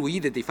多不如意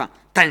的地方，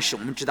但是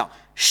我们知道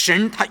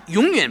神他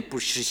永远不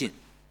失信，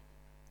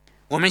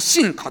我们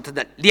信靠他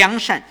的良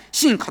善，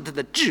信靠他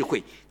的智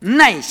慧，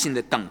耐心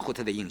的等候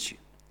他的应许。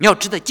你要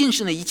知道今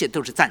生的一切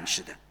都是暂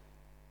时的，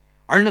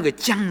而那个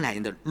将来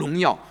的荣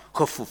耀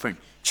和福分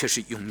却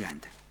是永远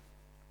的。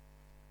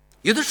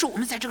有的时候我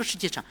们在这个世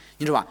界上，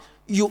你知道吧，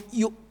要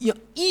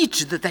一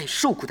直的在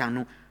受苦当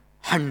中，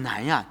很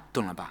难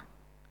懂了吧？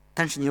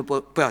但是你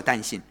不要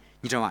担心，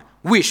你知道吗？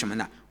为什么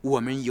呢？我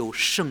们有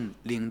圣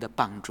灵的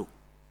帮助。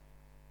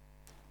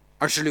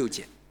26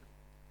节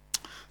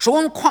说，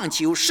我们况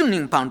且有圣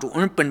灵帮助，我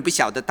们本不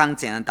晓得当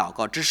怎样祷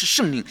告，只是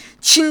圣灵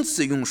亲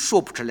自用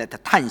说不出来的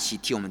叹息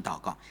替我们祷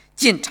告，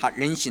鉴察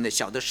人心的，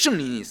晓得圣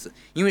灵意思，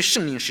因为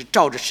圣灵是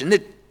照着神的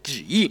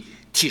旨意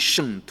替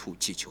圣徒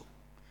祈求。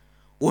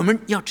我们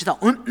要知道，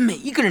我们每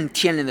一个人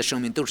天然的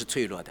生命都是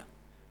脆弱的，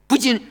不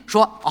仅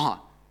说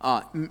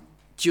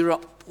就是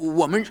说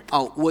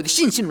我的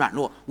信心软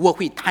弱，我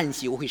会叹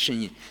息，我会呻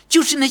吟。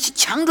就是那些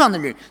强壮的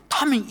人，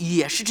他们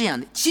也是这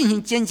样的；信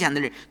心坚强的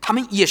人，他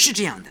们也是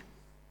这样的。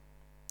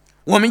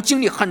我们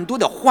经历很多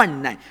的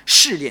患难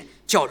试炼，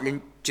叫人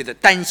觉得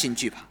担心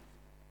惧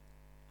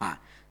怕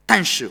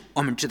但是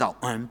我们知道，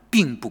我们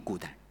并不孤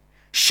单，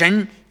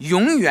神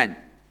永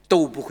远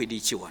都不会离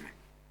弃我们。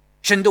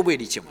神都不会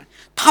离弃我们，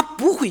他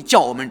不会叫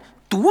我们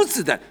独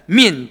自的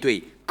面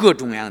对各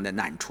种各样的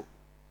难处，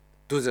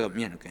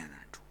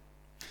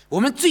我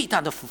们最大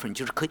的福分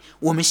就是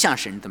我们向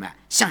神怎么样？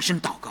向神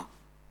祷告。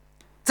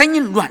在你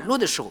软弱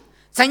的时候，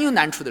在你有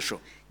难处的时候，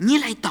你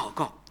来祷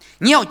告，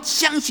你要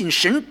相信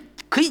神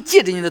可以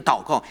借着你的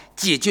祷告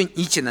解决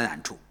一切的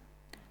难处。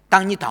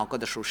当你祷告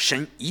的时候，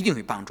神一定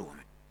会帮助我们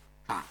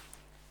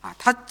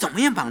他怎么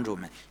样帮助我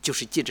们？就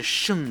是借着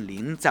圣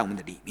灵在我们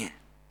的里面，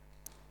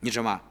你知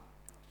道吗？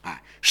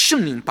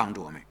圣灵帮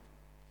助我们，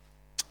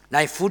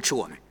来扶持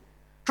我们。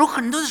说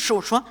很多的时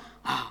候说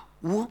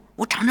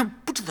我常常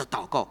不知道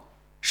祷告，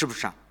是不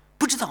是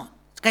不知道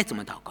该怎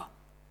么祷告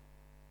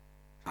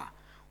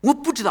我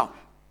不知道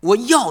我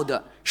要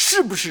的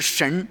是不是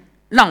神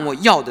让我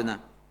要的呢？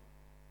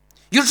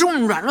有时候我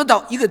们软弱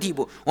到一个地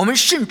步，我们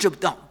甚至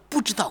不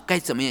知道该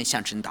怎么样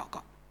向神祷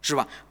告是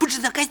吧？不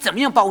知道该怎么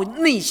样把我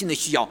内心的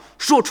需要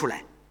说出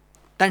来。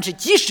但是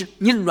即使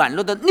你软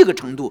弱到那个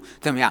程度，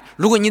怎么样？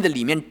如果你的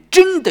里面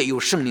真的有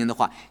圣灵的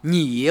话，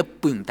你也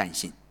不用担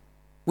心。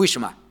为什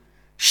么？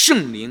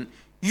圣灵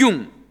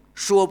用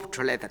说不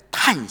出来的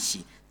叹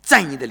息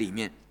在你的里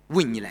面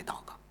为你来祷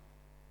告。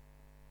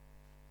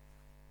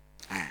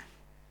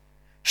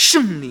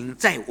圣灵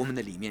在我们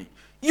的里面，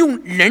用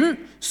人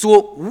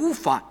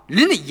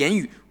的言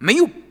语没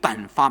有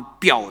办法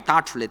表达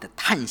出来的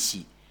叹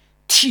息，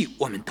替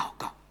我们祷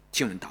告。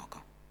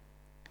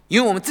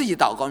因为我们自己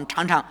祷告，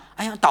常常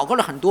祷告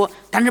了很多，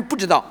但是不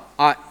知道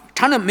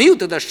常常没有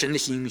得到神的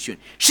新应许，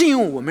是因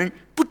为我们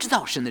不知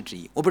道神的旨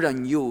意。我不知道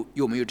你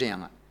有没有这样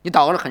啊？你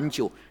祷告了很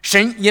久，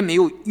神也没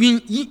有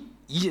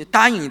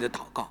答应你的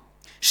祷告，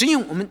是因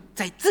为我们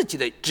在自己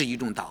的旨意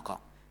中祷告，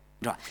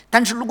知道吧？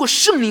但是如果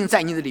圣灵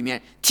在你的里面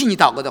替你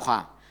祷告的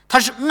话，他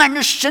是按照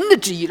神的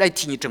旨意来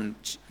替你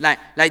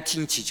来替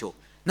你祈求，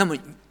那么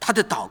他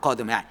的祷告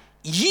怎么样？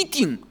一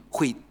定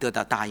会得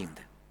到答应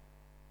的。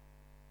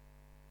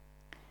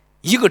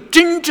一个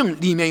真正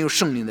里面有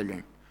圣灵的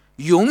人，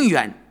永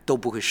远都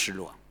不会失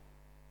落，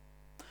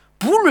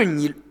不论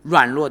你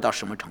软弱到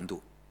什么程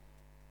度，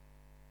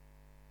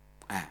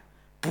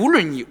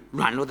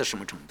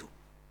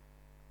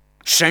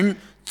神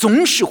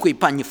总是会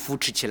把你扶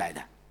持起来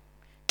的，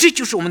这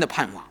就是我们的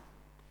盼望。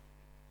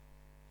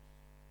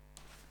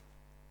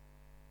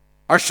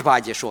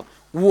28节说，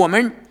我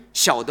们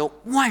晓得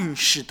万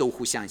事都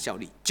互相效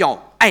力，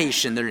叫爱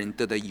神的人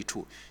得到益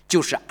处，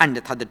就是按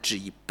照他的旨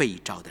意被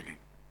召的人。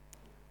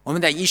我们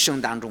在一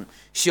生当中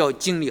需要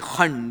经历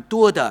很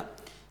多的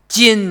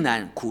艰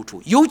难苦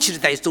楚，尤其是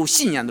在走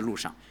信仰的路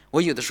上。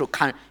我有的时候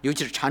尤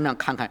其是常常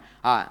看看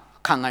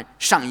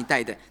上一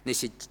代的那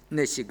些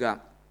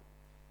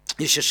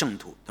圣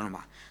徒，懂了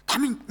吧？他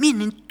们面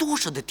临多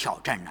少的挑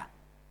战呢？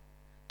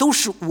都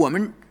是我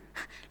们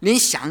连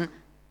想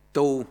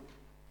都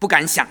不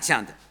敢想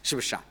象的，是不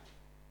是啊？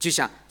就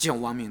像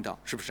王明道，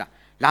是不是啊？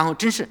然后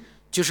真是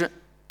就是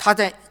他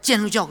在建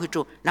筑教会之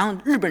后，然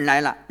后日本人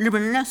来了，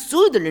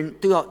所有的人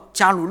都要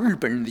加入日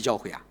本人的教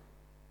会啊，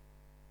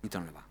你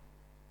懂了吧？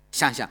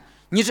想想，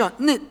你知道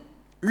那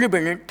日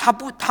本人他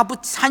不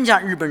参加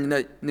日本人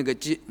的那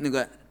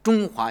个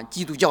中华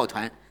基督教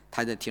团，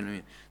他在听里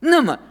面，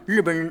那么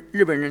日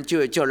本人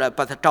就叫来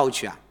把他招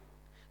去啊，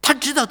他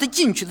知道他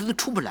进去他都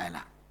出不来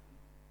了，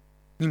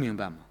你明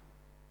白吗？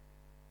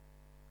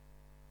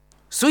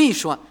所以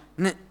说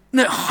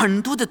那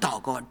很多的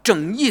祷告，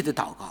整夜的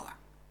祷告啊。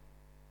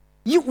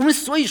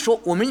所以说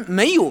我们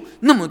没有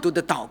那么多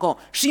的祷告，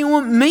是因为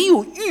我们没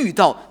有遇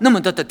到那么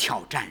多的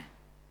挑战。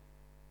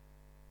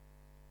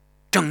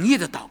整夜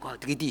的祷告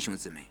给弟兄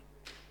姊妹，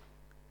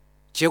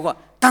结果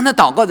当他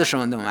祷告的时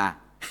候怎么办？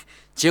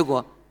结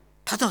果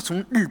他倒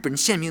从日本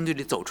宪兵队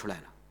里走出来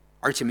了，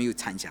而且没有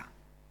参加。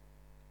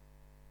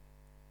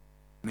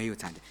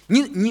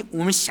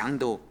我们想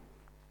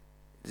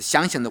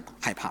想都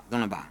害怕，懂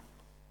了吧？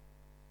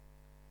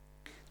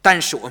但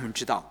是我们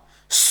知道，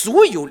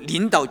所有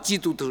临到基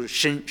督徒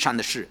身上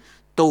的事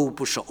都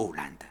不是偶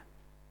然的，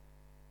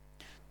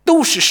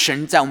都是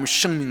神在我们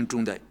生命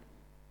中的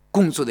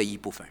工作的一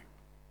部分，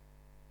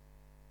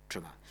是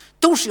吧？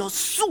都是要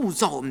塑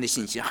造我们的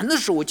信心。很多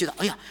时候我觉得，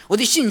我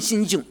的信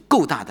心已经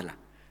够大的了，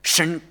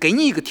神给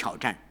你一个挑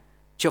战，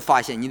却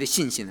发现你的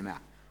信心怎么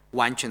样，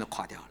完全的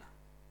垮掉了。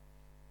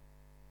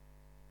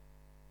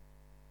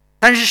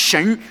但是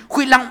神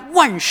会让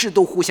万事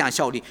都互相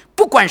效力，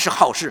不管是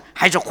好事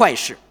还是坏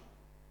事，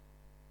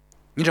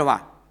你知道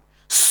吧？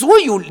所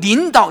有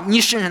临到你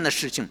身上的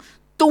事情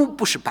都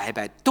不是白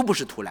白，都不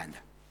是突然的。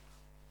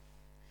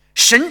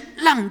神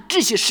让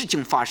这些事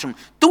情发生，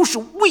都是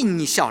为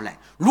你效来。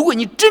如果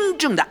你真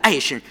正的爱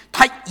神，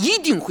他一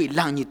定会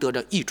让你得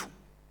到益处。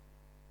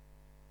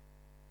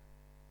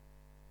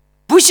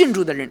不信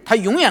主的人，他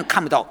永远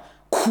看不到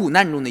苦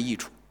难中的益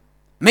处，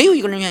没有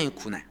一个人愿意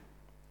苦难。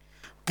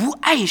不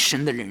爱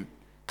神的人，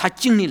他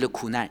经历了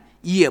苦难，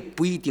也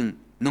不一定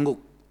能够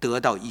得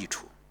到益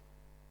处。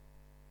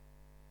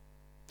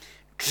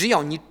只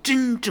要你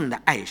真正的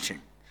爱神，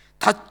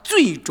他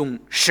最终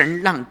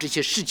神让这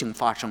些事情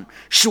发生，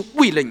是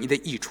为了你的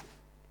益处。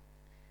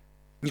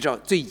你知道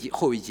最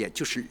后一节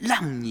就是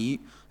让你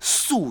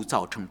塑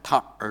造成他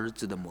儿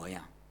子的模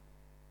样。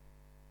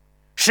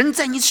神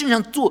在你身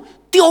上做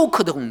雕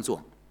刻的工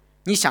作，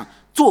你想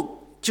做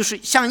就是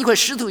像一块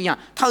石头一样，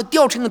他要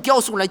雕成个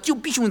雕塑来，就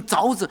必须用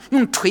凿子、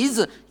用锤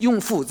子、用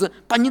斧子，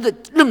把你的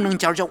棱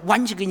角角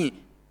完全给你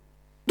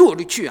剁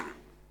了去啊！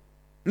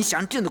你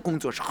想这样的工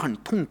作是很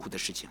痛苦的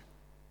事情。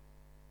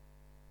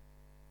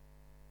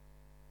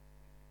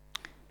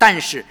但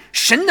是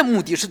神的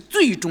目的是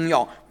最终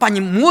要把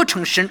你磨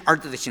成神儿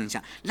子的形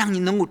象，让你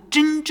能够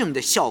真正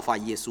的效法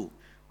耶稣，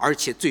而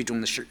且最终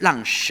的是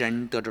让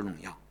神得着荣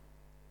耀。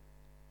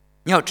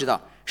你要知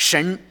道，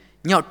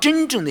你要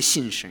真正的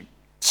信神，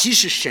其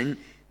实神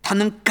他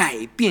能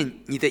改变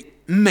你的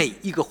每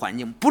一个环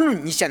境，不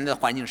论你现在的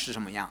环境是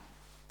什么样，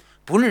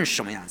不论是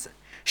什么样子，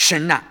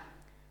神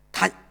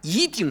他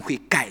一定会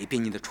改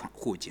变你的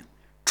处境。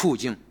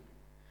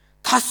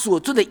他所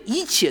做的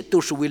一切都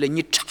是为了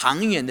你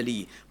长远的利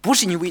益，不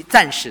是你为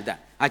暂时的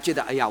啊，觉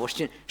得哎呀，我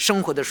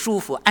生活的舒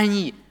服安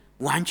逸，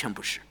完全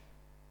不是，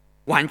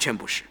完全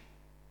不是，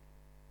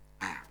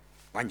哎，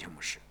完全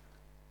不是。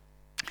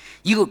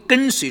一个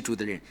跟随主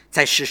的人，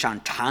在世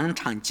上常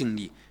常经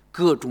历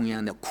各种各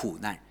样的苦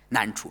难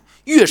难处，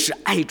越是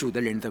爱主的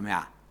人怎么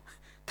样，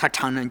他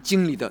常常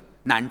经历的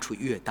难处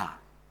越大，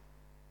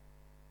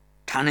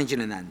常常经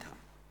历难处。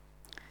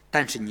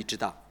但是你知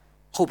道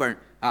后边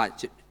啊，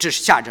这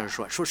是下章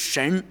说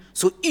神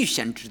所预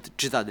先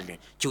知道的人，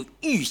就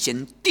预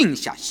先定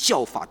下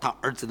效法他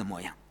儿子的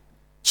模样。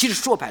其实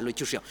说白了，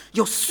就是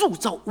要塑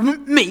造我们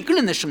每个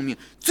人的生命，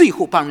最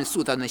后把我们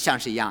塑造的像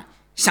谁一样？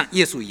像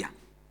耶稣一样。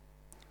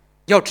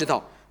要知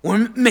道，我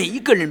们每一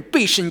个人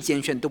被神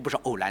拣选都不是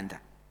偶然的，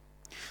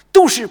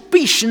都是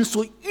被神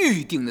所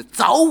预定的，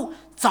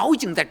早已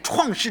经在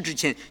创世之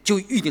前就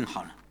预定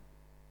好了。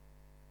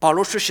保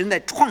罗说，神在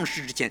创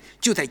世之前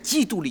就在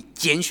基督里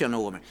拣选了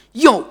我们，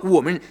要我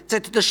们在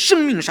他的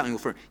生命上有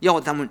份，要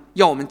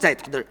我们在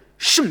他的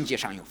圣洁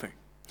上有份。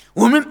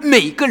我们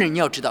每个人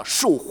要知道，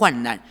受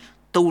患难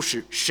都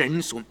是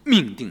神所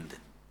命定的。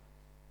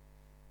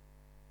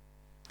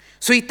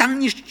所以当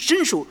你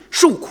身受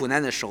苦难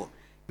的时候，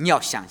你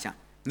要想想，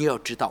你要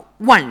知道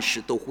万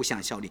事都互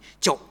相效力，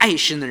叫爱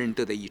神的人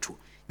得到益处。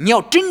你要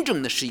真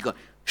正的是一个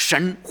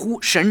神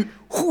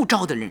呼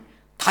召的人，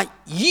他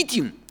一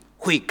定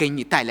会给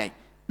你带来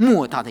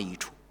莫大的益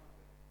处。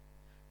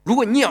如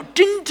果你要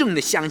真正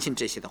的相信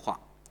这些的话，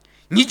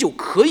你就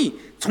可以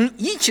从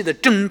一切的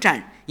征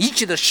战、一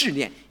切的试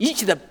炼、一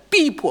切的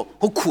逼迫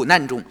和苦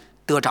难中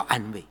得着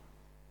安慰。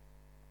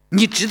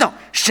你知道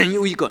神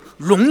有一个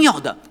荣耀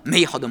的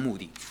美好的目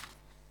的。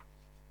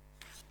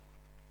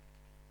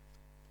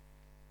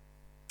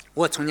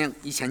我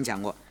以前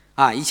讲过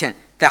啊，以前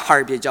在哈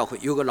尔滨教会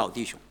有个老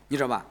弟兄，你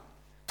知道吧？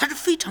他是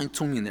非常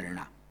聪明的人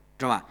啊，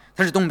知道吧？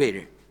他是东北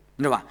人，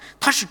你知道吧？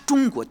他是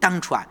中国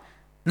当初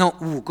那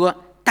5个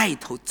带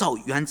头造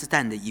原子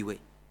弹的一位，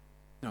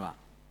知道吧？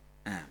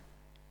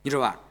你知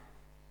道吧？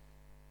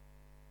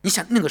你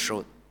想那个时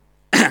候，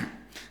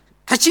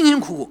他辛辛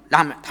苦苦，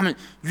他们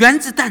原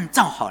子弹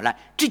造好了，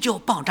这就要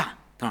爆炸，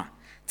对吧？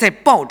在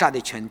爆炸的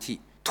前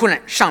提，突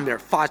然上边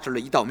发出了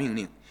一道命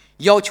令，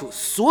要求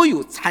所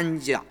有参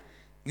加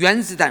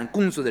原子弹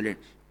工作的人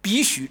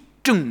必须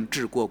政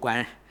治过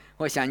关。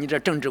我想你这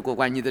政治过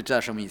关，你都知道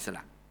什么意思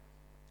了。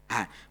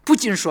不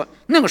仅说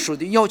那个时候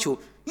的要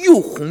求又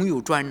红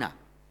又专呢，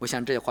我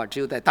想这话只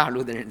有在大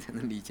陆的人才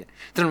能理解，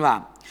知道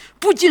吧？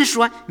不仅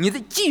说你的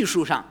技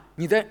术上，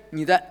你的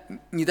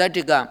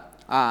这个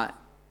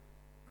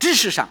知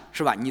识上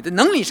是吧？你的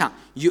能力上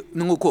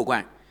能够过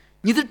关，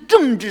你的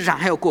政治上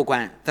还要过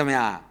关，怎么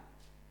样？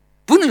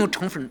不能有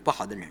成分不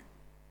好的人。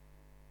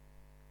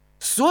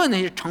所有那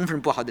些成分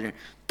不好的人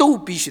都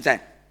必须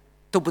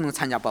都不能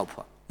参加爆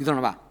破，你懂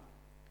了吧？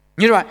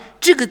你知道吧？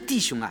这个弟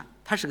兄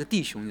他是个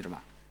弟兄，你知道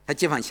吧？他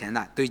解放前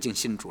都已经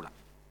信主了。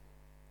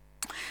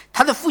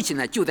他的父亲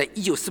就在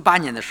1948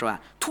年的时候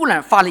突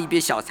然发了一笔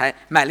小财，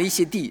买了一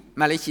些地，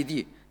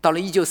到了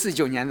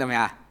1949年怎么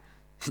样？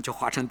就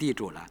划成地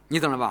主了，你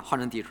懂了吧？划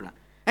成地主了。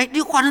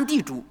这划成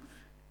地主，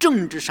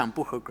政治上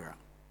不合格，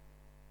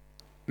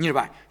你知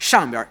道吧？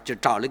上边就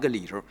找了个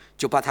理由，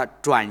就把他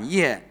转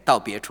业到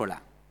别处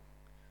了。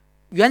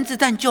原子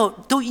弹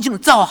都已经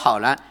造好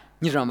了，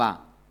你知道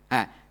吗？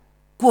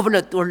过不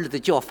了多日子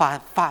就要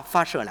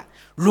发射了，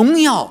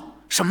荣耀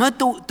什么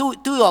都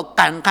要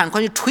赶快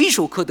去垂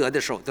手可得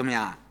的时候，怎么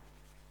样？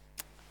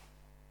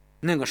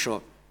那个时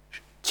候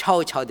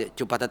悄悄的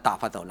就把他打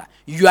发走了，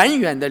远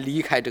远的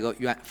离开这个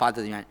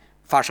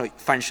发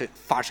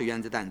射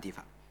原子弹的地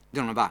方，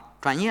懂了吧？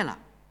转业了。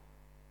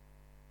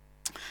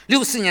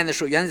64年的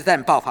时候，原子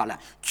弹爆发了，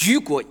举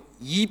国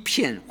一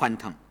片欢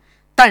腾。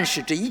但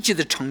是这一切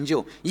的成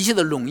就、一切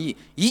的荣誉、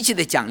一切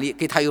的奖励，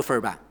给他有份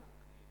吧？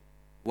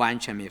完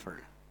全没份了，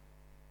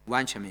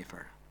完全没份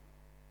了。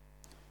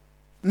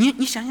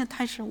你想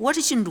想，我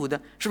是信主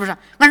的，是不是？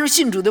按说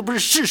信主的不是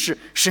事实，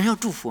神要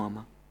祝福我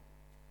吗？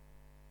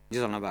你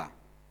懂了吧？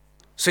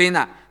所以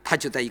呢，他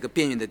就在一个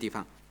边缘的地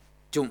方，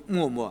就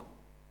默默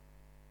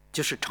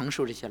就是承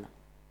受这些了，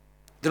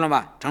懂了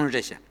吧？承受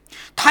这些，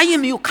他也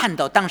没有看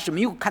到，当时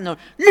没有看到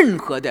任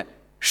何的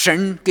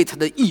神给他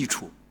的益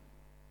处。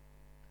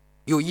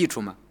有益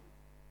处吗？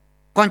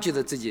光觉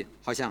得自己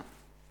好像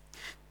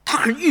他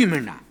很郁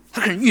闷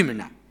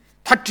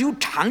他只有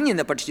常年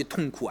的把这些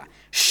痛苦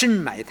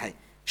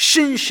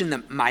深深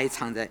的埋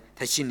藏在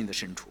他心里的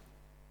深处。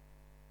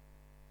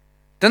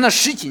等到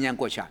10几年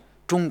过去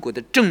中国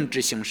的政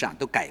治形势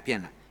都改变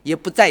了，也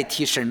不再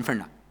提身份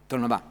了，懂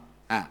了吧？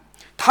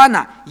他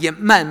呢也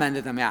慢慢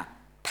的怎么样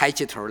抬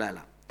起头来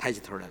了。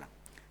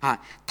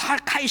他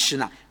开始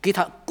呢给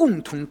他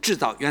共同制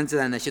造原子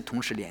弹那些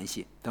同事联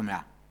系，怎么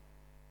样？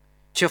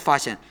却发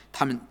现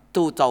他们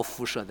都遭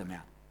辐射，怎么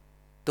样？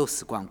都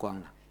死光光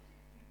了，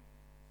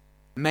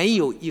没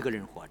有一个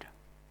人活着，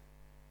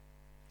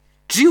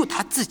只有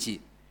他自己，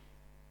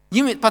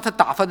因为把他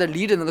打发的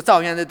离着那个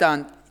造原子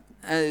弹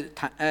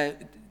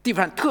地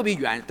方特别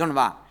远，懂了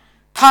吧？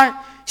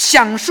他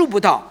享受不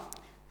到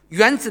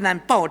原子弹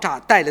爆炸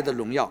带来的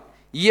荣耀，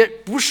也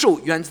不受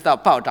原子弹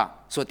爆炸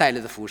所带来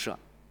的辐射，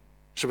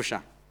是不是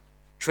啊？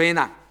所以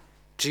呢，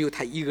只有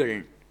他一个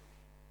人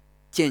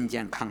健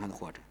健康康的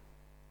活着，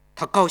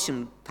他高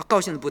兴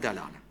的不得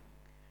了了。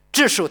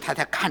这时候他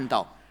才看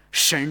到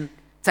神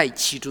在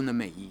其中的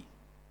美意，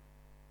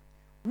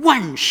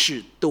万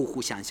事都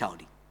互相效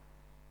力，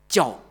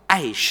叫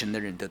爱神的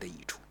人得的益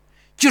处，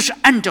就是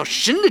按照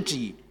神的旨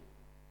意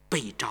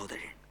被召的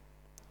人。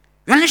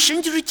原来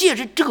神就是借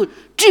着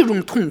这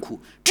种痛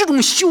苦、这种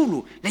羞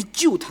辱来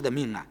救他的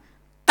命啊！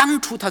当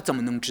初他怎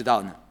么能知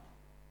道呢？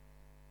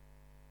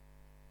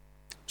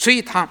所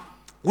以他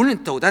无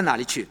论走到哪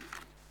里去，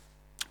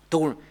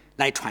都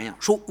来传扬，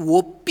说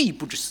我必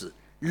不致死，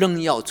仍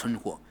要存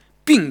活，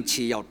并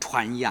且要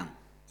传扬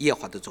耶和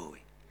华的作为。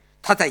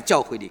他在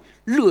教会里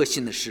热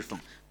心的侍奉，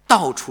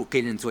到处给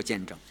人做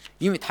见证，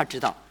因为他知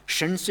道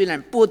神虽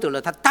然剥夺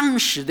了他当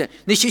时的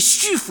那些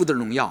虚浮的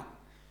荣耀，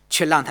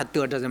却让他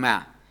得着怎么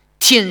样？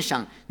天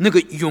上那个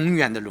永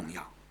远的荣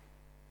耀。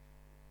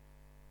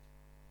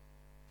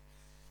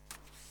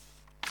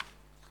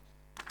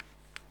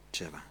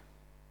知道吧？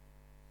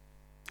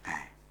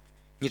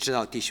你知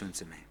道弟兄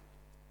姊妹，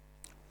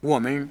我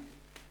们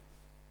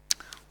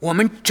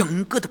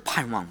整个的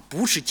盼望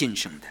不是今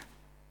生的，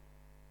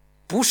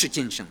不是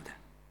今生的，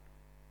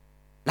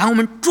然后我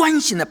们专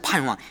心的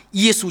盼望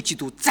耶稣基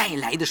督再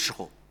来的时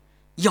候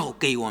要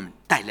给我们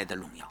带来的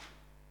荣耀。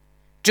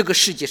这个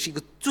世界是一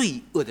个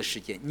罪恶的世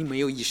界，你没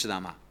有意识到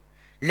吗？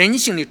人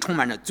性里充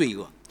满了罪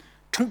恶，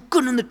从个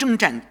人的征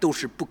战都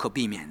是不可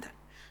避免的。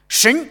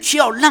神却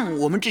要让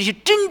我们这些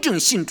真正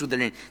信主的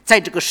人，在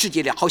这个世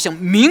界里好像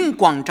明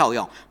光照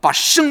耀，把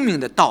生命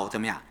的道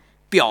怎么样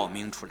表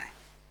明出来。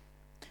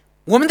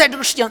我们在这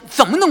个世界上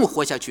怎么能够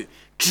活下去？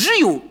只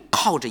有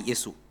靠着耶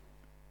稣，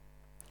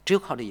只有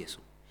靠着耶稣。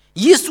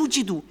耶稣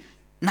基督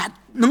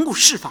能够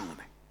释放我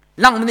们，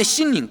让我们的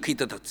心灵可以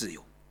得到自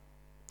由，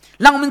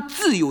让我们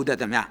自由的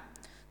怎么样？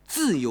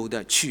自由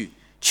的去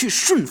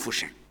顺服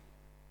神，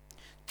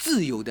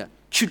自由的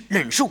去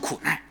忍受苦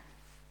难，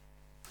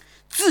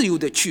自由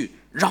的去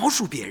饶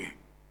恕别人，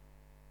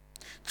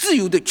自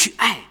由的去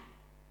爱，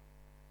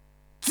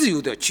自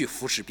由的去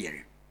服侍别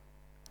人。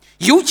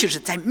尤其是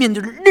在面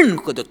对任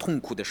何的痛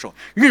苦的时候，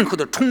任何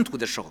的冲突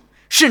的时候，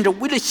甚至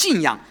为了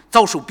信仰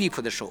遭受逼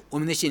迫的时候，我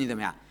们的心里怎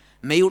么样？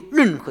没有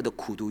任何的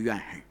苦毒怨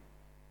恨。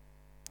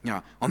你知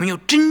道，我们要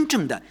真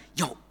正的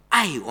要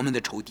爱我们的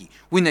仇敌，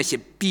为那些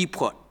逼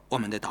迫我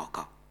们的祷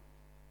告。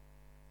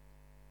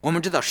我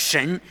们知道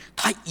神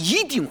他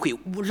一定会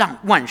让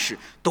万事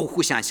都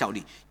互相效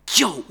力，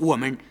叫我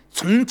们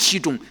从其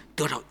中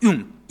得到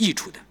益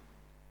处的。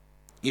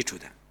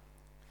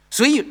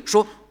所以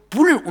说，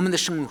不论我们的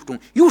生命中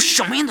有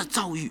什么样的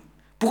遭遇，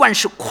不管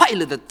是快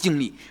乐的经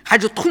历还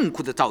是痛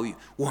苦的遭遇，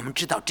我们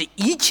知道这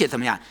一切怎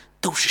么样，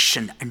都是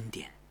神的恩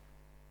典，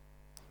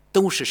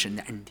都是神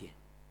的恩典。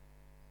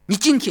你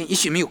今天也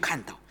许没有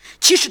看到，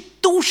其实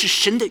都是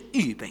神的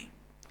预备，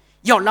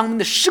要让我们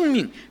的生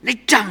命来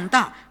长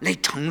大，来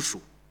成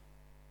熟。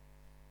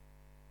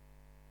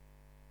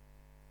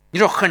你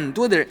知道，很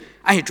多的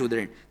爱主的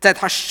人，在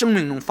他生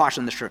命中发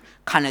生的事，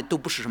看来都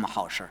不是什么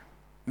好事，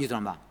你知道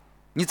吗？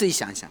你自己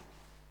想想。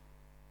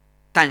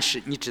但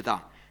是你知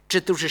道，这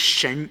都是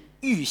神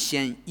预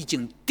先已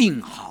经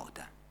定好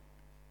的、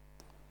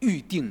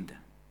预定的。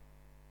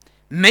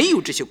没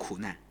有这些苦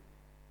难，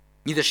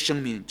你的生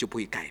命就不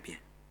会改变。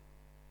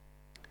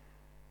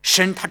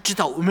神他知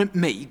道我们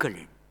每一个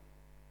人，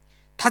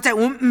他在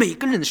我们每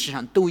个人的身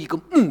上都有一个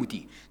目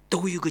的，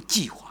都有一个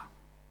计划。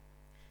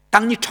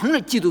当你成了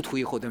基督徒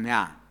以后，怎么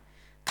样？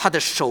他的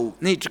手，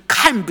那只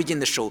看不见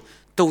的手，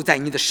都在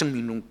你的生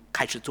命中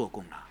开始做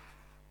工了。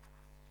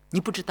你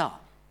不知道，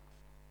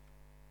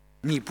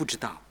你不知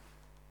道。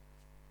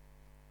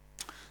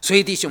所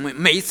以弟兄们，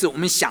每一次我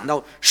们想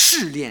到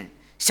试炼，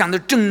想到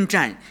征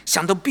战，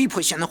想到逼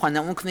迫，想到患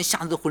难，我们可能吓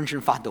得浑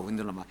身发抖，你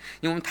知道吗？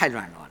因为我们太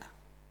软弱了。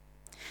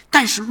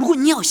但是如果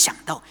你要想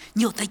到，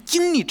你要在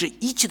经历这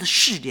一切的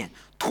试炼、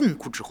痛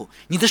苦之后，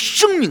你的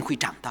生命会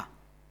长大，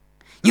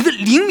你的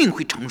灵命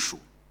会成熟，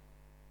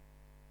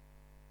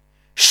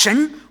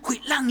神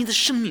会让你的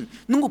生命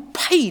能够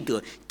配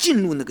得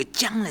进入那个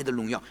将来的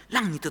荣耀，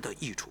让你得到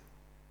益处。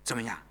怎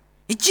么样？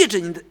你借着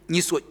你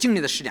所经历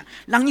的试炼，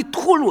让你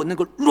脱落那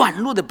个软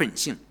弱的本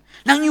性，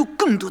让你有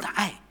更多的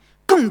爱，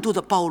更多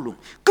的包容，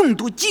更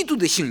多基督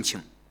的性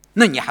情。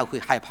那你还会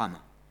害怕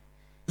吗？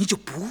你就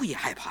不会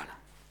害怕了。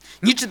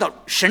你知道，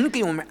神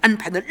给我们安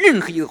排的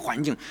任何一个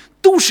环境，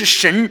都是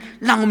神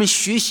让我们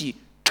学习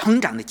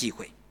成长的机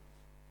会。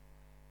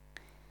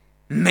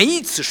每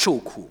一次受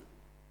苦，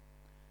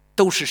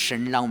都是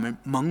神让我们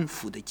蒙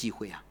福的机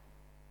会啊！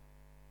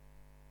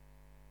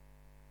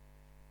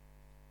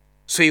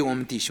所以我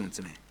们弟兄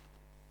姊妹，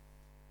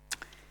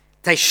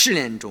在试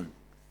炼中，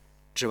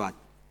是吧？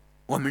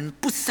我们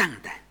不丧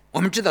胆，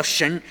我们知道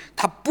神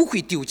他不会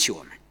丢弃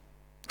我们，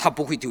他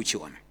不会丢弃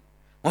我们。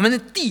我们的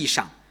地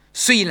上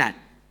虽然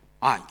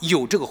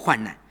有这个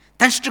患难，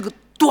但是这个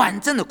短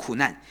暂的苦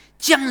难，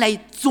将来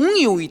总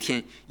有一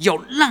天要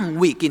让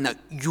位给那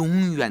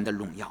永远的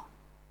荣耀。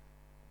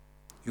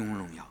永恒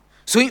荣耀。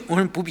所以我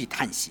们不必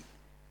叹息，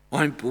我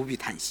们不必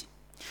叹息。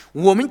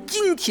我们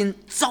今天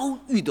遭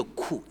遇的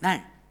苦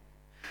难，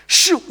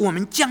是我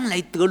们将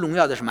来得荣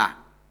耀的什么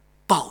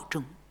保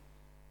证？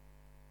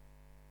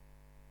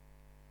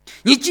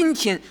你今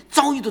天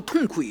遭遇的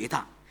痛苦越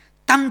大，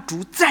当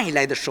主再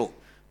来的时候，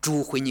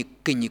主会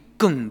给你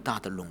更大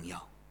的荣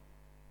耀。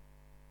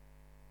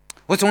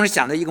我总是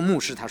想到一个牧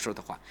师他说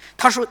的话，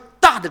他说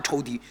大的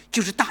仇敌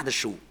就是大的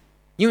食物，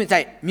因为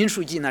在民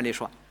数记那里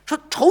说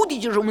仇敌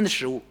就是我们的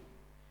食物，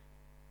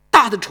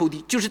大的仇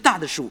敌就是大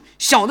的食物，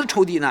小的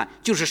仇敌呢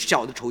就是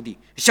小的仇敌，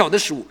小的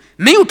食物，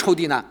没有仇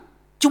敌呢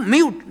就没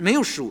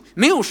有食物，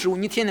没有食物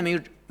你天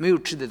天没有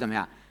吃的怎么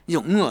样，你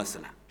就饿死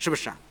了，是不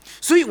是啊？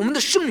所以我们的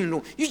生命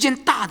中遇见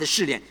大的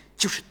试炼，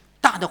就是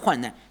大的患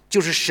难，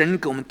就是神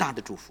给我们大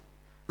的祝福。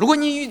如果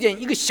你遇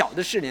见一个小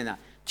的试炼呢，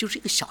就是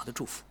一个小的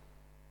祝福。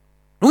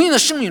如果你的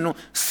生命中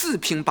四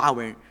平八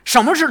稳，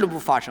什么事都不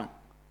发生，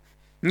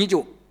你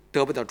就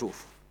得不到祝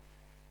福，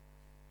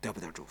得不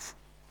到祝福。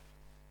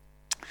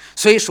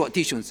所以说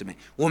弟兄姊妹，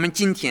我们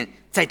今天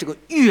在这个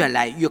越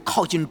来越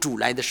靠近主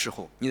来的时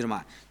候，你知道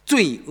吗？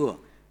罪恶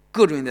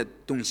各种的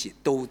东西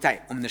都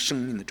在我们的生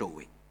命的周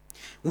围，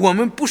我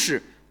们不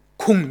是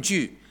恐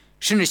惧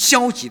甚至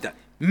消极的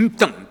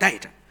等待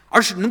着，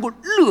而是能够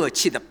热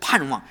切的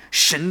盼望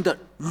神的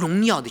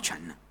荣耀的全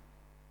能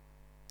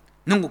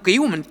能够给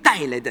我们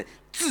带来的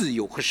自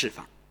由和释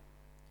放。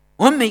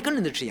我们每个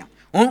人都这样，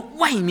我们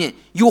外面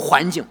有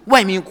环境，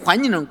外面有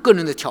环境中各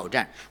种的挑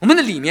战，我们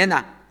的里面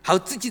呢还有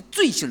自己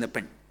罪性的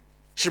本，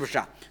是不是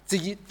啊？自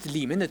己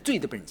里面的罪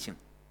的本性。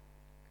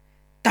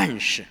但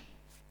是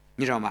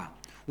你知道吗？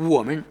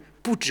我们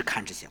不只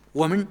看这些，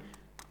我们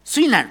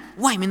虽然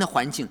外面的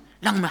环境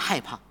让我们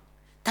害怕，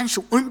但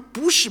是我们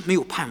不是没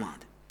有盼望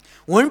的。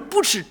我们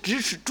不是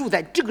只是住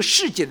在这个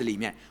世界的里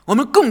面，我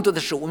们更多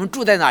的是我们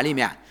住在哪里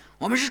面？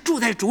我们是住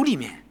在主里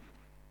面。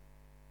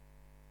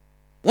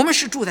我们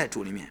是住在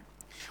主里面，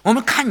我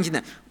们看见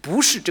的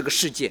不是这个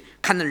世界，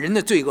看到人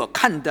的罪恶，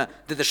看到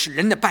的是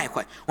人的败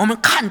坏，我们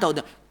看到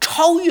的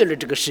超越了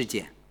这个世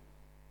界，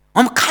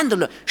我们看到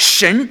了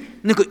神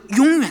那个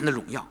永远的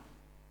荣耀。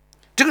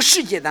这个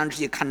世界当然这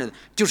些看到的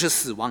就是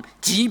死亡、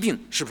疾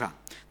病，是不是？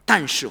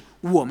但是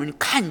我们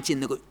看见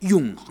那个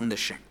永恒的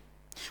神，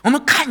我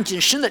们看见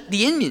神的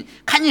怜悯，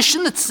看见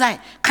神的慈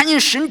爱，看见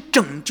神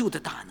拯救的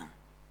大能，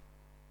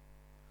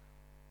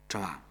知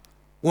道吧？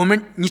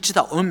你知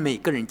道，我们每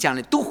个人将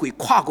来都会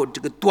跨过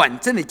这个短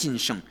暂的今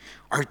生，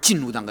而进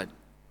入到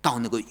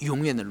那个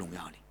永远的荣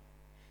耀里。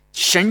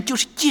神就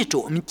是借着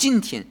我们今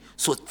天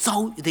所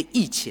遭遇的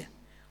一切，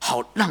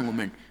好让我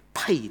们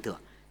配得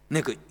那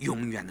个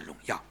永远的荣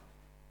耀。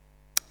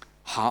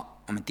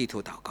好，我们低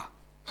头祷告。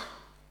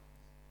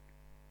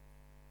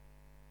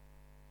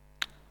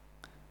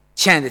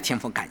亲爱的天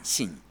父，感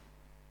谢你，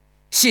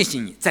谢谢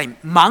你在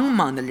茫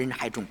茫的人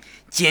海中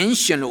拣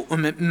选了我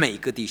们每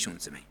个弟兄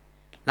姊妹，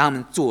让我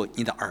们做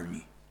你的儿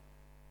女。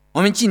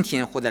我们今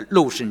天活在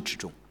肉身之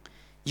中，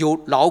有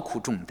劳苦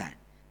重担，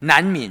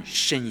难免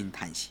呻吟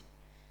叹息。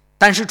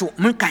但是主，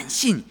我们感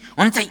谢你，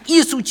我们在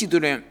耶稣基督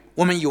里，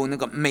我们有那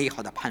个美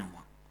好的盼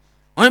望。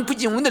我们不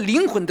仅我们的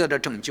灵魂得到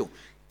拯救，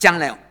将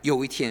来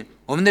有一天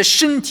我们的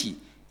身体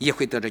也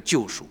会得到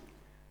救赎，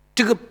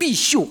这个必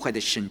朽坏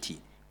的身体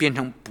变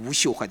成不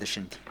朽坏的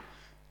身体，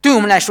对我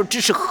们来说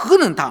这是何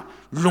等大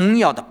荣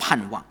耀的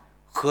盼望，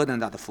何等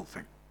大的福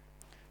分。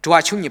主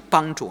啊，求你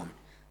帮助我们，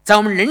在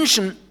我们人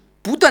生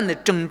不断的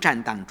征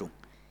战当中，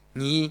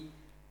你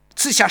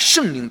赐下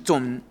圣灵做我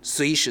们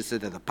随时随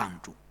地的帮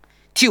助，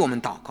替我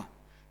们祷告。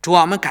主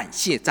啊，我们感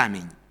谢赞美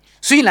你。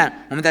虽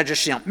然我们在这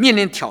世上面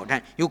临挑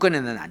战，有个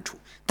人的难处，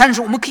但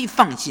是我们可以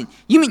放心，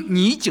因为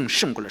你已经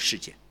胜过了世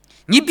界，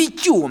你必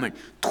救我们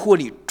脱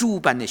离诸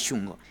般的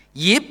凶恶，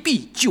也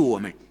必救我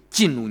们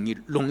进入你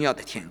荣耀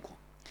的天国。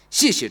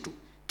谢谢主，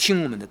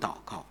听我们的祷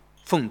告，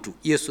奉主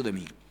耶稣的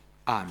名，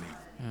阿们。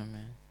阿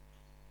们。